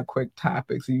to my quick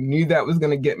topics. You knew that was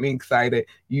going to get me excited.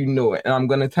 You knew it. And I'm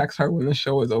going to text her when the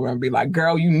show is over and be like,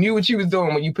 girl, you knew what you was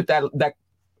doing when you put that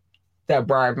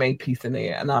Brian May piece in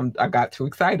there. And I got too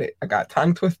excited. I got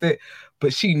tongue twisted.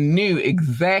 But she knew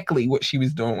exactly what she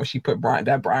was doing when she put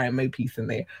that Brian May piece in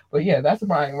there. But yeah, that's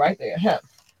Brian right there. Him.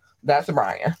 That's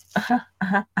Brian.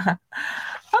 I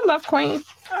love Queen.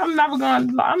 I'm never going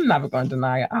to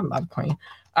deny it. I love Queen.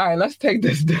 All right, let's take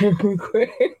this down real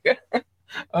quick.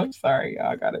 I'm sorry,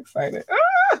 y'all got excited.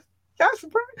 That's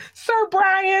Sir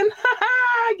Brian.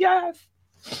 Yes.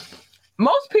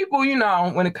 Most people,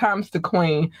 when it comes to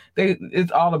Queen,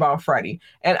 it's all about Freddie.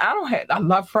 And I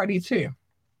love Freddie too.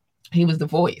 He was the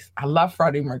voice. I love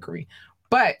Freddie Mercury.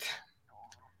 But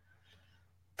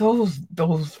those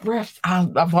riffs,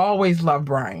 I've always loved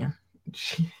Brian.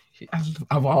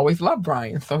 I've always loved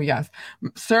Brian. So yes,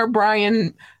 Sir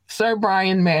Brian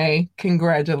May,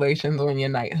 congratulations on your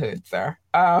knighthood, sir.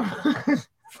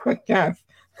 So yes,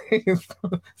 it's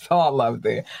all love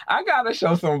there. I gotta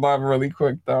show some love really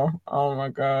quick though. Oh my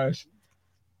gosh.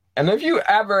 And if you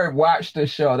ever watch the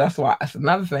show, that's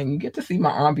another thing. You get to see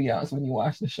my ambiance when you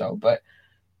watch the show. But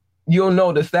you'll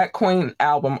notice that Queen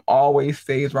album always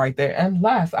stays right there.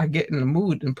 Unless I get in the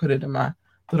mood and put it in my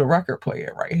little record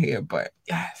player right here. But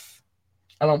yes,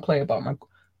 I don't play about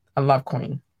I love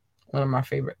Queen. One of my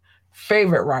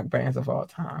favorite rock bands of all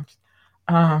times.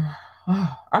 I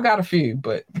got a few,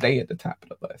 but they at the top of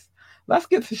the list. Let's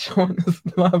get to showing this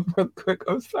love real quick.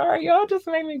 I'm sorry, y'all just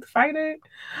made me excited.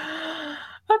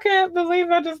 I can't believe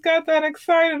I just got that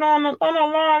excited on a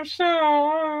live show.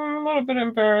 I'm a little bit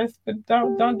embarrassed, but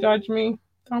don't judge me.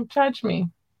 Don't judge me.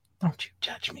 Don't you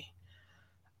judge me.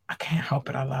 I can't help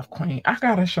it. I love Queen. I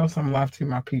gotta show some love to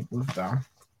my peoples, though.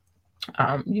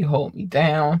 You hold me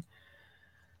down.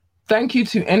 Thank you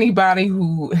to anybody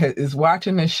who is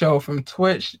watching this show from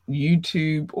Twitch,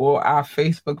 YouTube, or our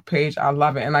Facebook page. I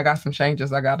love it. And I got some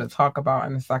changes I got to talk about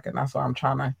in a second. That's why I'm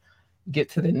trying to get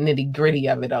to the nitty gritty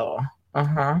of it all.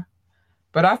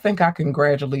 But I think I can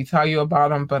gradually tell you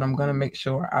about them, but I'm going to make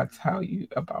sure I tell you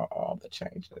about all the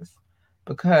changes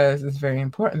because it's very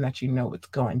important that you know it's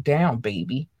going down,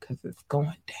 baby, because it's going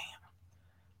down.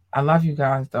 I love you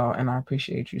guys, though, and I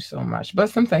appreciate you so much. But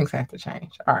some things have to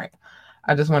change. All right.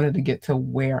 I just wanted to get to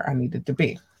where I needed to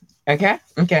be. Okay?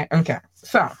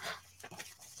 So,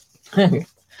 let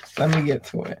me get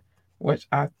to it, which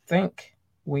I think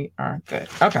we are good.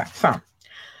 Okay, so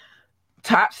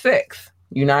top 6,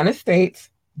 United States,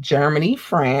 Germany,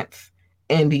 France,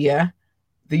 India,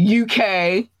 the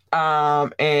UK,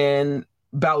 and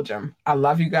Belgium. I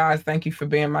love you guys. Thank you for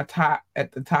being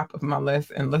at the top of my list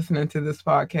and listening to this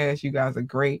podcast. You guys are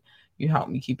great. You help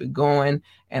me keep it going.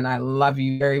 And I love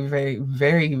you very, very,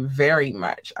 very, very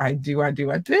much. I do.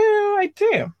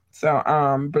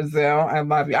 So Brazil, I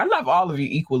love you. I love all of you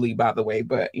equally, by the way,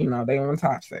 but they on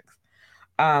top 6.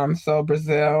 So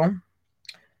Brazil,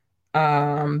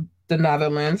 the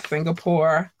Netherlands,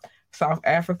 Singapore, South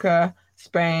Africa,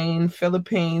 Spain,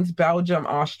 Philippines, Belgium,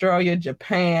 Australia,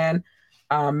 Japan,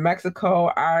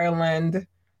 Mexico, Ireland,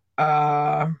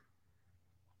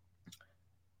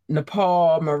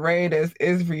 Nepal, Mauritius,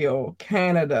 Israel,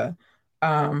 Canada,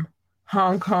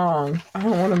 Hong Kong. I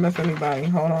don't want to miss anybody.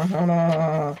 Hold on.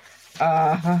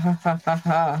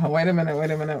 Wait a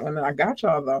minute. I got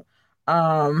y'all though.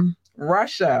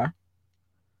 Russia.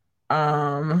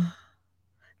 China.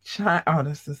 Oh,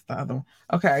 this is the other one.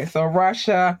 Okay, so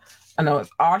Russia. I know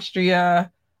it's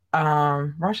Austria.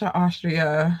 Russia,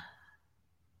 Austria,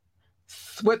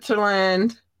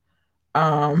 Switzerland.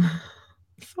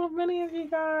 So many of you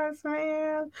guys,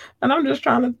 man. And I'm just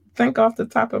trying to think off the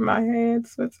top of my head.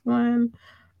 Switzerland.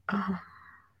 Oh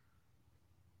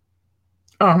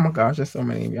my gosh, there's so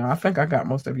many of y'all. I think I got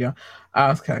most of y'all.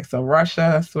 Okay, so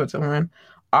Russia, Switzerland,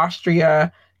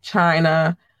 Austria,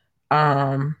 China,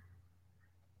 I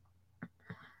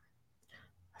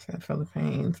said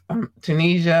Philippines,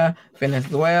 Tunisia,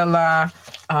 Venezuela.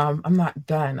 I'm not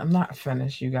done. I'm not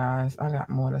finished, you guys. I got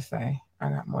more to say.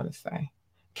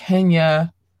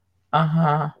 Kenya.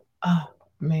 Oh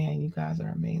man, you guys are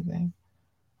amazing.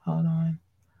 Hold on.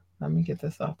 Let me get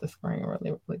this off the screen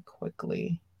really, really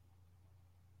quickly.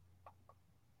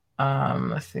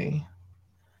 Let's see.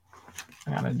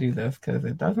 I gotta do this because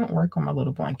it doesn't work on my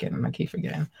little blanket and I keep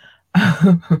forgetting.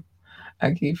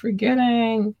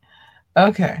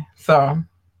 Okay, so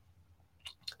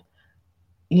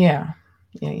yeah.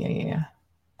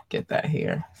 Get that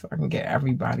here so I can get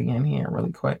everybody in here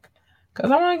really quick. Because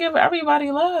I want to give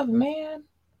everybody love, man.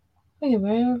 Give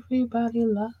everybody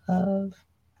love.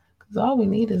 Because all we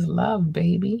need is love,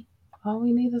 baby. All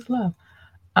we need is love.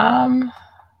 I'm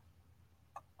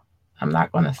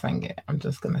not going to sing it. I'm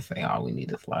just going to say all we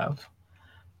need is love.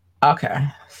 Okay,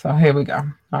 so here we go.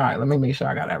 All right, let me make sure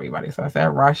I got everybody. So I said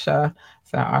Russia, I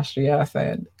said Austria, I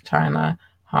said China,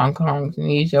 Hong Kong,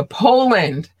 Tunisia,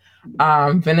 Poland,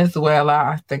 Venezuela.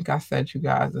 I think I said you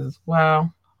guys as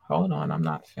well. Hold on, I'm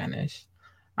not finished.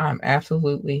 I'm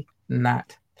absolutely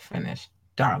not finished,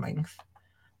 darlings.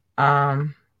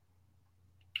 Hold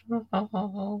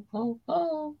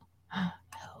on.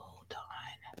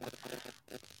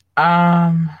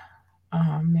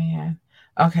 Oh man.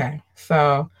 Okay,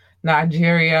 so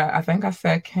Nigeria, I think I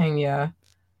said Kenya.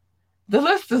 The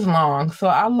list is long, so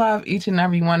I love each and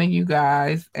every one of you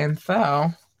guys. And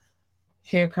so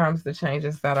here comes the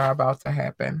changes that are about to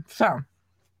happen. So I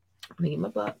need my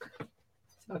book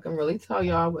so I can really tell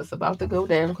y'all what's about to go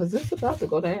down because it's about to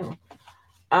go down.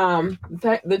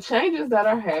 The changes that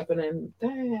are happening.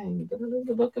 Dang, did I leave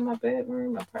the book in my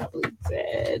bedroom? I probably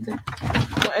did.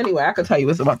 Well, anyway, I can tell you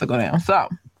what's about to go down. So,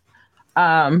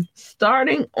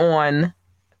 starting on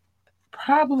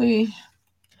probably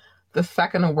the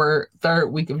second or third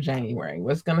week of January,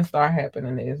 what's going to start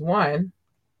happening is one.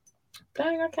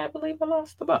 Dang, I can't believe I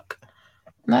lost the book.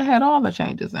 And I had all the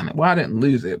changes in it. Well, I didn't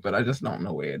lose it, but I just don't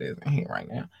know where it is in here right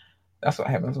now. That's what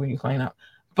happens when you clean up.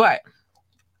 But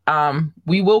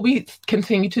we will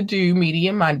continue to do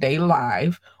Media Monday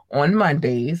live on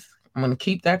Mondays. I'm going to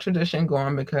keep that tradition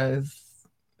going because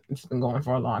it's been going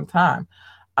for a long time.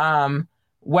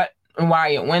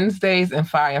 Wyatt Wednesdays and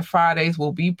Fire Fridays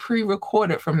will be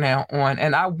pre-recorded from now on.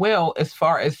 And I will, as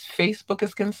far as Facebook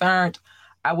is concerned,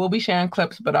 I will be sharing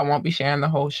clips, but I won't be sharing the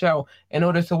whole show. In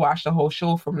order to watch the whole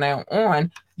show from now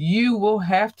on, you will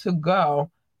have to go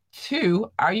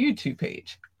to our YouTube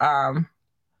page.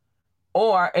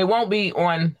 Or it won't be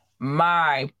on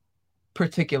my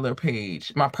particular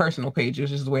page, my personal page,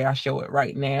 which is the way I show it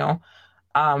right now.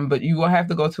 But you will have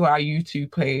to go to our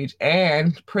YouTube page,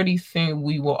 and pretty soon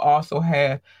we will also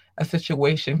have a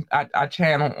situation, a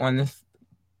channel on this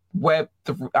web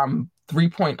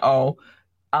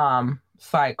 3.0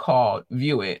 site called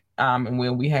View It, and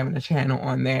we'll be having a channel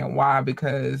on there. Why?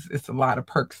 Because it's a lot of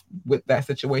perks with that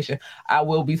situation. I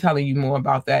will be telling you more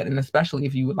about that, and especially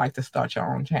if you would like to start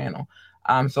your own channel.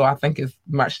 So I think it's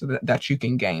much that you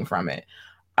can gain from it.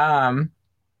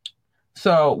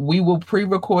 So we will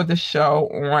pre-record the show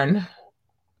on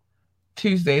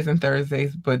Tuesdays and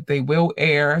Thursdays, but they will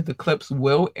air, the clips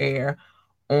will air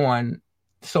on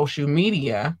social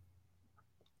media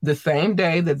the same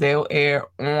day that they'll air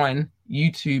on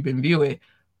YouTube and View It.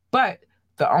 But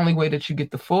the only way that you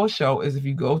get the full show is if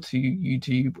you go to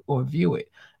YouTube or View It.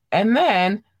 And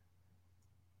then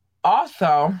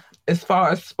also, as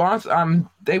far as sponsors,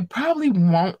 they probably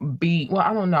won't be, well,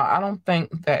 I don't know. I don't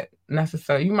think that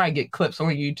necessarily, you might get clips on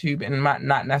YouTube and might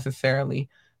not necessarily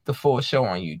the full show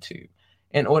on YouTube.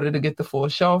 In order to get the full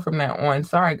show from now on,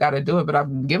 sorry, I got to do it, but I've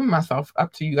been giving myself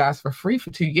up to you guys for free for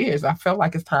 2 years. I feel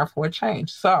like it's time for a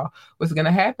change. So what's going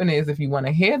to happen is, if you want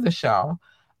to hear the show,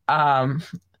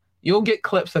 you'll get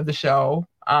clips of the show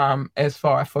as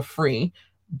far for free,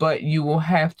 but you will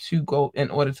have to go, in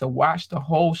order to watch the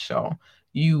whole show,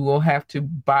 you will have to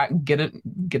join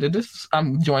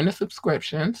the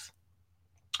subscriptions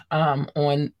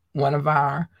on one of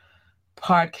our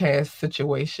podcast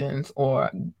situations, or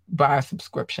buy a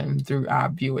subscription through our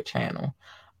View It channel.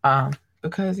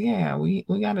 Because we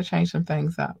got to change some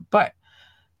things up, but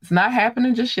it's not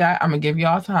happening just yet. I'm gonna give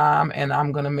y'all time, and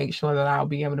I'm gonna make sure that I'll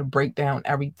be able to break down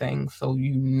everything so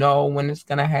you know when it's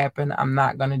gonna happen. I'm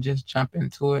not gonna just jump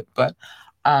into it, but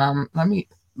let me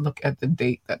look at the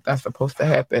date that's supposed to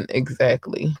happen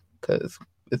exactly, because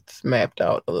it's mapped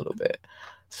out a little bit.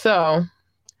 So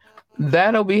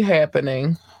that'll be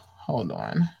happening. Hold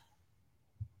on.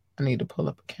 I need to pull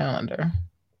up a calendar.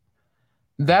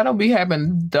 That'll be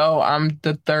happening, though,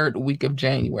 the 3rd week of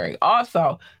January.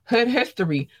 Also, Hood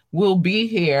History will be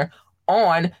here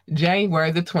on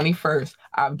January the 21st.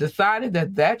 I've decided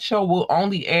that show will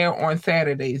only air on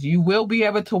Saturdays. You will be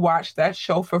able to watch that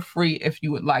show for free if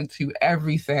you would like to,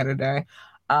 every Saturday.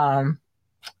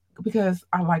 Because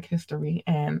I like history,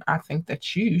 and I think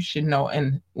that you should know.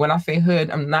 And when I say hood,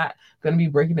 I'm not going to be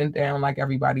breaking it down like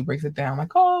everybody breaks it down,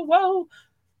 like, oh, well,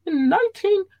 in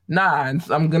 1909,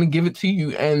 I'm going to give it to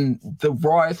you in the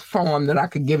rawest form that I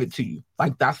could give it to you.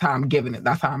 Like, that's how I'm giving it.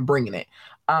 That's how I'm bringing it.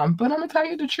 But I'm going to tell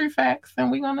you the true facts,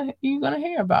 and you're going to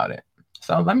hear about it.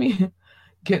 So let me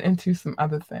get into some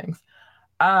other things.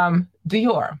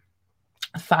 Dior.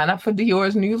 Sign up for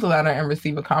Dior's newsletter and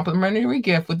receive a complimentary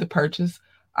gift with the purchase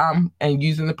and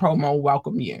using the promo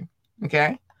Welcome You.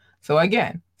 Okay? So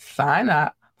again, sign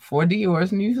up for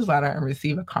Dior's newsletter and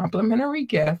receive a complimentary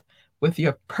gift with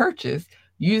your purchase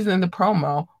using the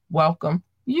promo Welcome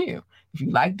You. If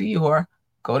you like Dior,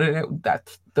 go to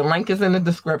the link is in the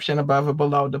description above or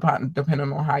below,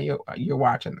 depending on how you're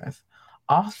watching this.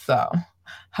 Also,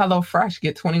 HelloFresh,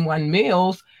 get 21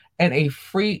 meals and a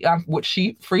free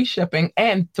free shipping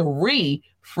and 3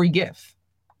 free gifts.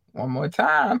 One more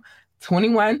time,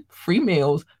 21 free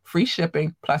meals, free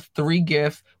shipping, plus 3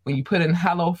 gifts when you put in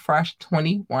HelloFresh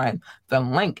 21. The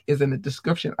link is in the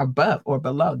description above or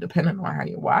below, depending on how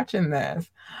you're watching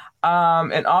this.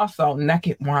 And also,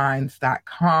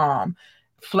 nakedwines.com.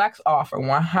 Flex offer,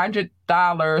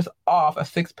 $100 off a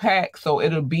 6-pack. So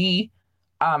it'll be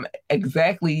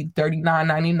exactly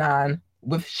 $39.99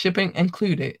 with shipping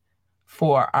included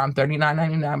for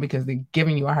 $39.99, because they're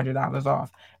giving you $100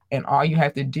 off. And all you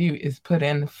have to do is put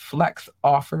in Flex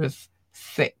Offers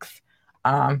 6.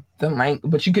 The link,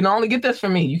 but you can only get this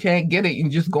from me. You can't get it. You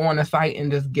can just go on the site and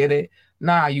just get it.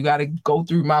 Nah, you got to go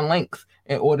through my links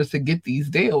in order to get these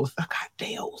deals. I got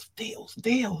deals.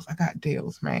 I got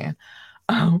deals, man.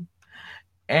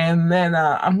 And then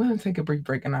I'm going to take a brief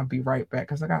break, and I'll be right back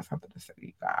because I got something to say to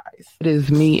you guys. It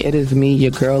is me,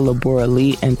 your girl, Labora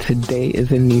Lee, and today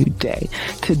is a new day.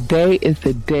 Today is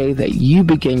the day that you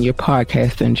begin your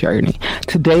podcasting journey.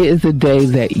 Today is the day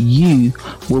that you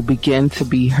will begin to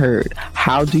be heard.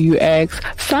 How do you ask?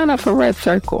 Sign up for Red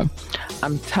Circle.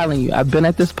 I'm telling you, I've been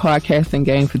at this podcasting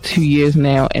game for 2 years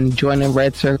now, and joining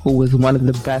Red Circle was one of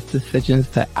the best decisions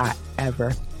that I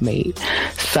ever made.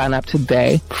 Sign up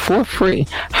today for free.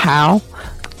 How?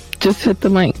 Just hit the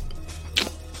link.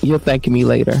 You'll thank me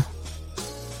later.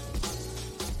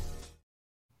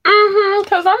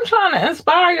 Because I'm trying to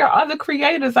inspire your other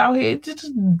creators out here.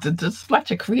 Just let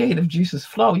your creative juices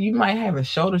flow. You might have a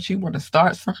show that you want to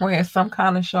start somewhere, some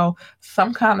kind of show,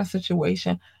 some kind of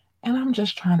situation, And I'm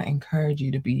just trying to encourage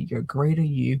you to be your greater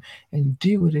you and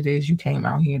do what it is you came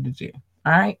out here to do.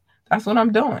 All right? That's what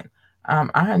I'm doing.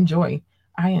 I enjoy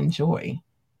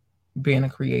being a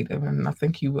creative, and I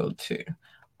think you will too.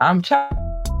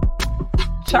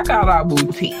 Check out our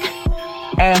boutique,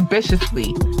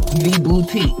 Ambitiously the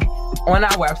Boutique, on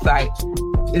our website.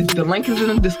 The link is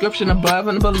in the description above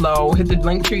and below. Hit the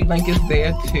Linktree link is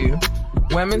there too.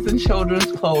 Women's and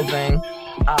children's clothing,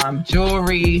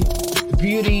 jewelry,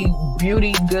 beauty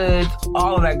goods,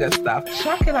 all of that good stuff.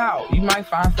 Check it out. You might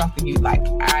find something you like.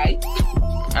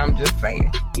 I'm just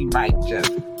saying, you might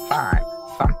just find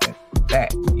something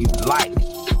that you like.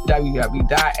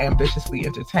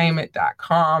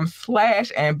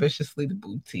 www.ambitiouslyentertainment.com/ambitiously the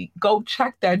boutique. Go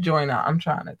check that joint out. I'm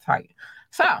trying to tell you.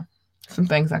 So, some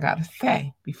things I gotta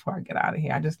say before I get out of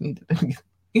here. I just need to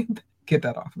get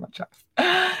that off my chest.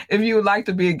 If you would like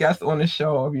to be a guest on the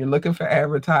show, if you're looking for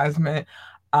advertisement,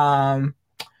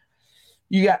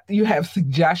 you have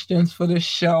suggestions for the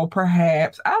show,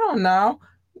 perhaps. I don't know.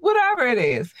 Whatever it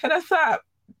is, hit us up.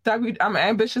 I'm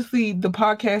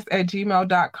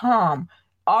ambitiouslythepodcast@gmail.com.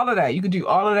 All of that. You can do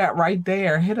all of that right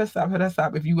there. Hit us up.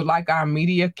 If you would like our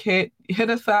media kit,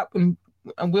 hit us up and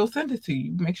we'll send it to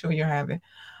you. Make sure you have it.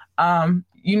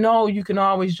 You can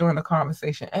always join the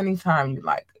conversation anytime you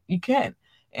like. You can.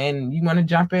 And you want to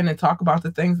jump in and talk about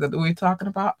the things that we're talking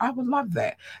about, I would love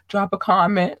that. Drop a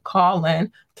comment, call in,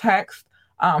 text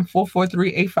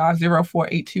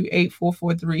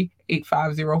 443-850-4828,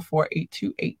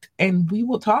 443-850-4828. And we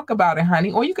will talk about it,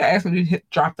 honey. Or you can ask me to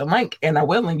drop the link and I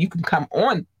will, and you can come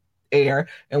on air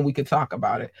and we can talk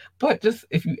about it. But just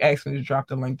if you ask me to drop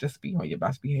the link, just be on your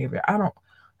best behavior. I don't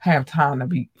have time to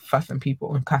be fussing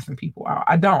people and cussing people out.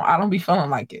 I don't be feeling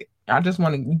like it. I just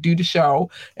want to do the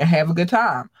show and have a good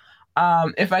time.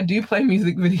 If I do play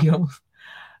music videos,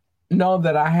 know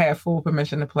that I have full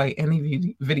permission to play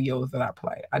any videos that I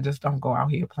play. I just don't go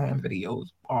out here playing videos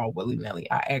all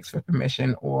willy-nilly. I ask for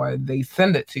permission or they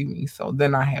send it to me, so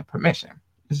then I have permission.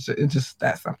 It's just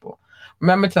that simple.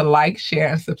 Remember to like, share,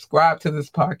 and subscribe to this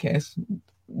podcast.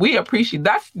 We appreciate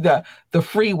that's the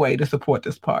free way to support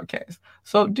this podcast.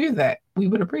 So do that. We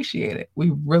would appreciate it.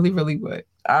 We really, really would.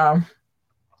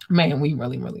 Man, we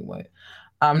really, really would.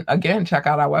 Again, check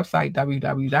out our website,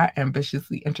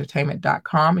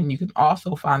 www.ambitiouslyentertainment.com, and you can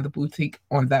also find the boutique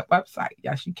on that website.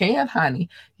 Yes, you can, honey.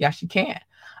 Yes, you can.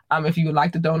 If you would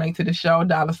like to donate to the show,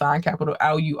 $ capital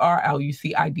LUR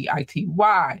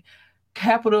LUCIDITY,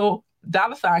 capital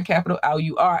 $ capital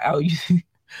LUR LUCIDITY.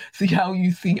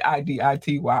 I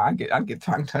get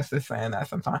tongue twisted saying that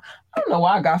sometimes. I don't know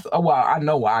why I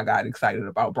know why I got excited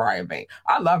about Brian May.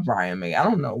 I love Brian May. I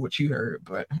don't know what you heard,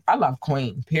 but I love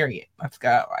Queen, period. Let's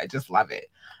go. I just love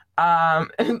it.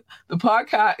 The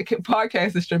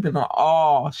podcast is streaming on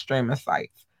all streaming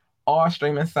sites.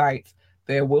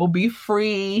 There will be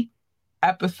free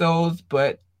episodes,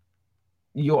 but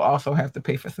you'll also have to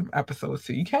pay for some episodes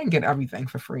too. You can't get everything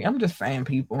for free. I'm just saying,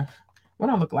 people. When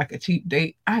I look like a cheap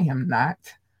date, I am not.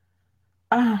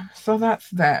 So that's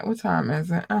that. What time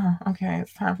is it? Oh, okay.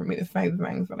 It's time for me to say the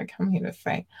things that I come here to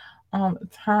say all the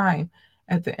time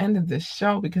at the end of this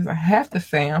show, because I have to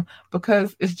say them,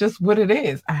 because it's just what it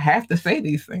is. I have to say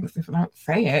these things. If I don't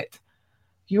say it,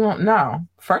 you won't know.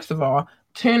 First of all,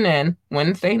 tune in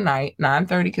Wednesday night,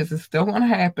 9:30, because it's still going to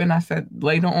happen. I said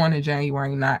later on in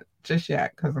January, not just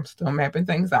yet, because I'm still mapping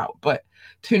things out. But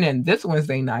tune in this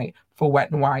Wednesday night for Wet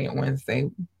and Wired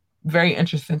Wednesday. Very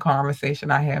interesting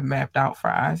conversation I have mapped out for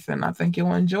us, and I think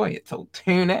you'll enjoy it. So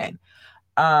tune in.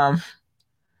 What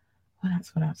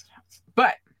else?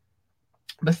 But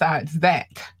besides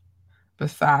that, the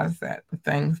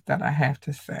things that I have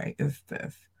to say is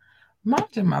this. Mind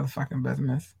your motherfucking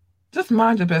business. Just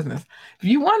mind your business. If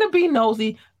you want to be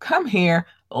nosy, come here.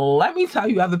 Let me tell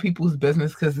you other people's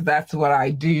business, because that's what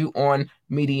I do on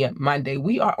Media Monday.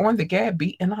 We are on the Gab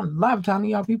Beat, and I love telling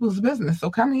y'all people's business. So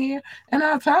come here, and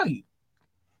I'll tell you.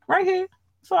 Right here.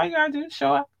 That's all you got to do.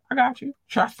 Show up. I got you.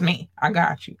 Trust me. I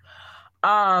got you.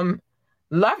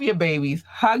 Love your babies.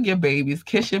 Hug your babies.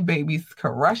 Kiss your babies.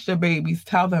 Caress your babies.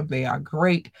 Tell them they are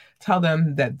great. Tell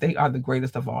them that they are the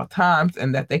greatest of all times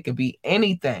and that they could be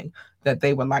anything that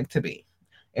they would like to be.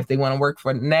 If they want to work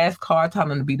for NASCAR, tell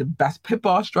them to be the best pit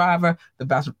boss driver, be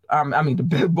the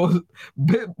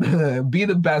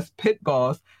best pit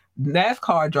boss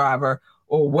NASCAR driver,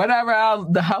 or whatever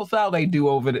the house out they do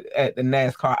over at the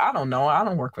NASCAR. I don't know. I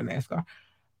don't work for NASCAR.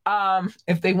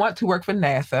 If they want to work for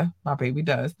NASA, my baby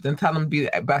does, then tell them to be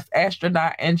the best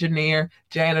astronaut, engineer,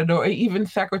 janitor, or even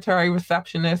secretary,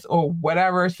 receptionist, or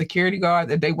whatever, security guard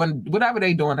that they want, whatever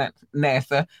they doing at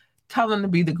NASA. tell them to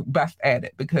be the best at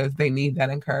it because they need that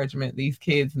encouragement. These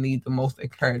kids need the most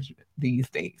encouragement these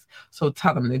days. So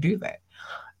tell them to do that.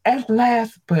 And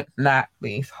last but not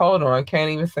least, hold on,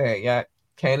 can't even say it yet.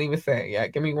 Can't even say it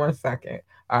yet. Give me 1 second.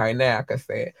 All right, now I can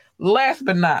say it. Last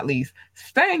but not least,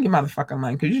 stay in your motherfucking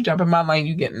lane because you jump in my lane,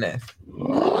 you getting this.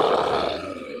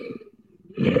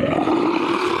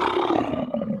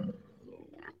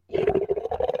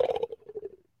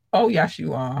 Oh, yes,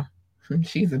 you are.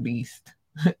 She's a beast.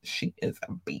 She is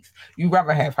a beast. You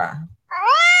rather have her.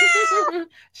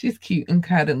 She's cute and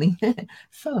cuddly.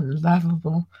 So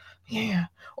lovable. Yeah.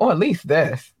 Or at least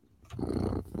this.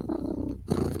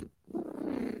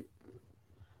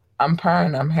 I'm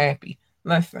purring, I'm happy.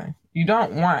 Listen, you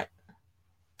don't want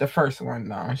the first one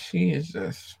though. She's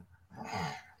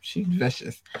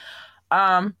vicious.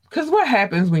 Because what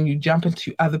happens when you jump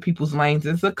into other people's lanes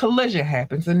is a collision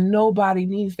happens and nobody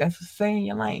needs that. So stay in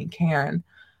your lane, Karen,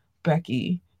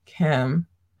 Becky, Kim,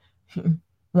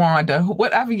 Wanda,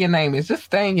 whatever your name is, just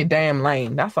stay in your damn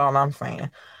lane. That's all I'm saying.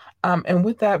 And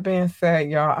with that being said,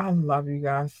 y'all, I love you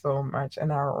guys so much.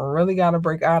 And I really got to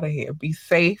break out of here. Be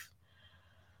safe.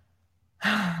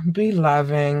 Be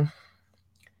loving.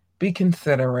 Be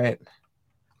considerate.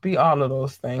 Be all of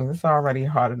those things. It's already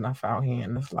hard enough out here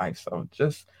in this life. So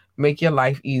just make your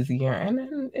life easier. And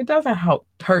then it doesn't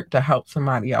hurt to help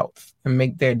somebody else and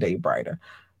make their day brighter.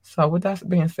 So with that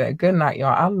being said, good night,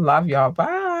 y'all. I love y'all.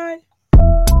 Bye.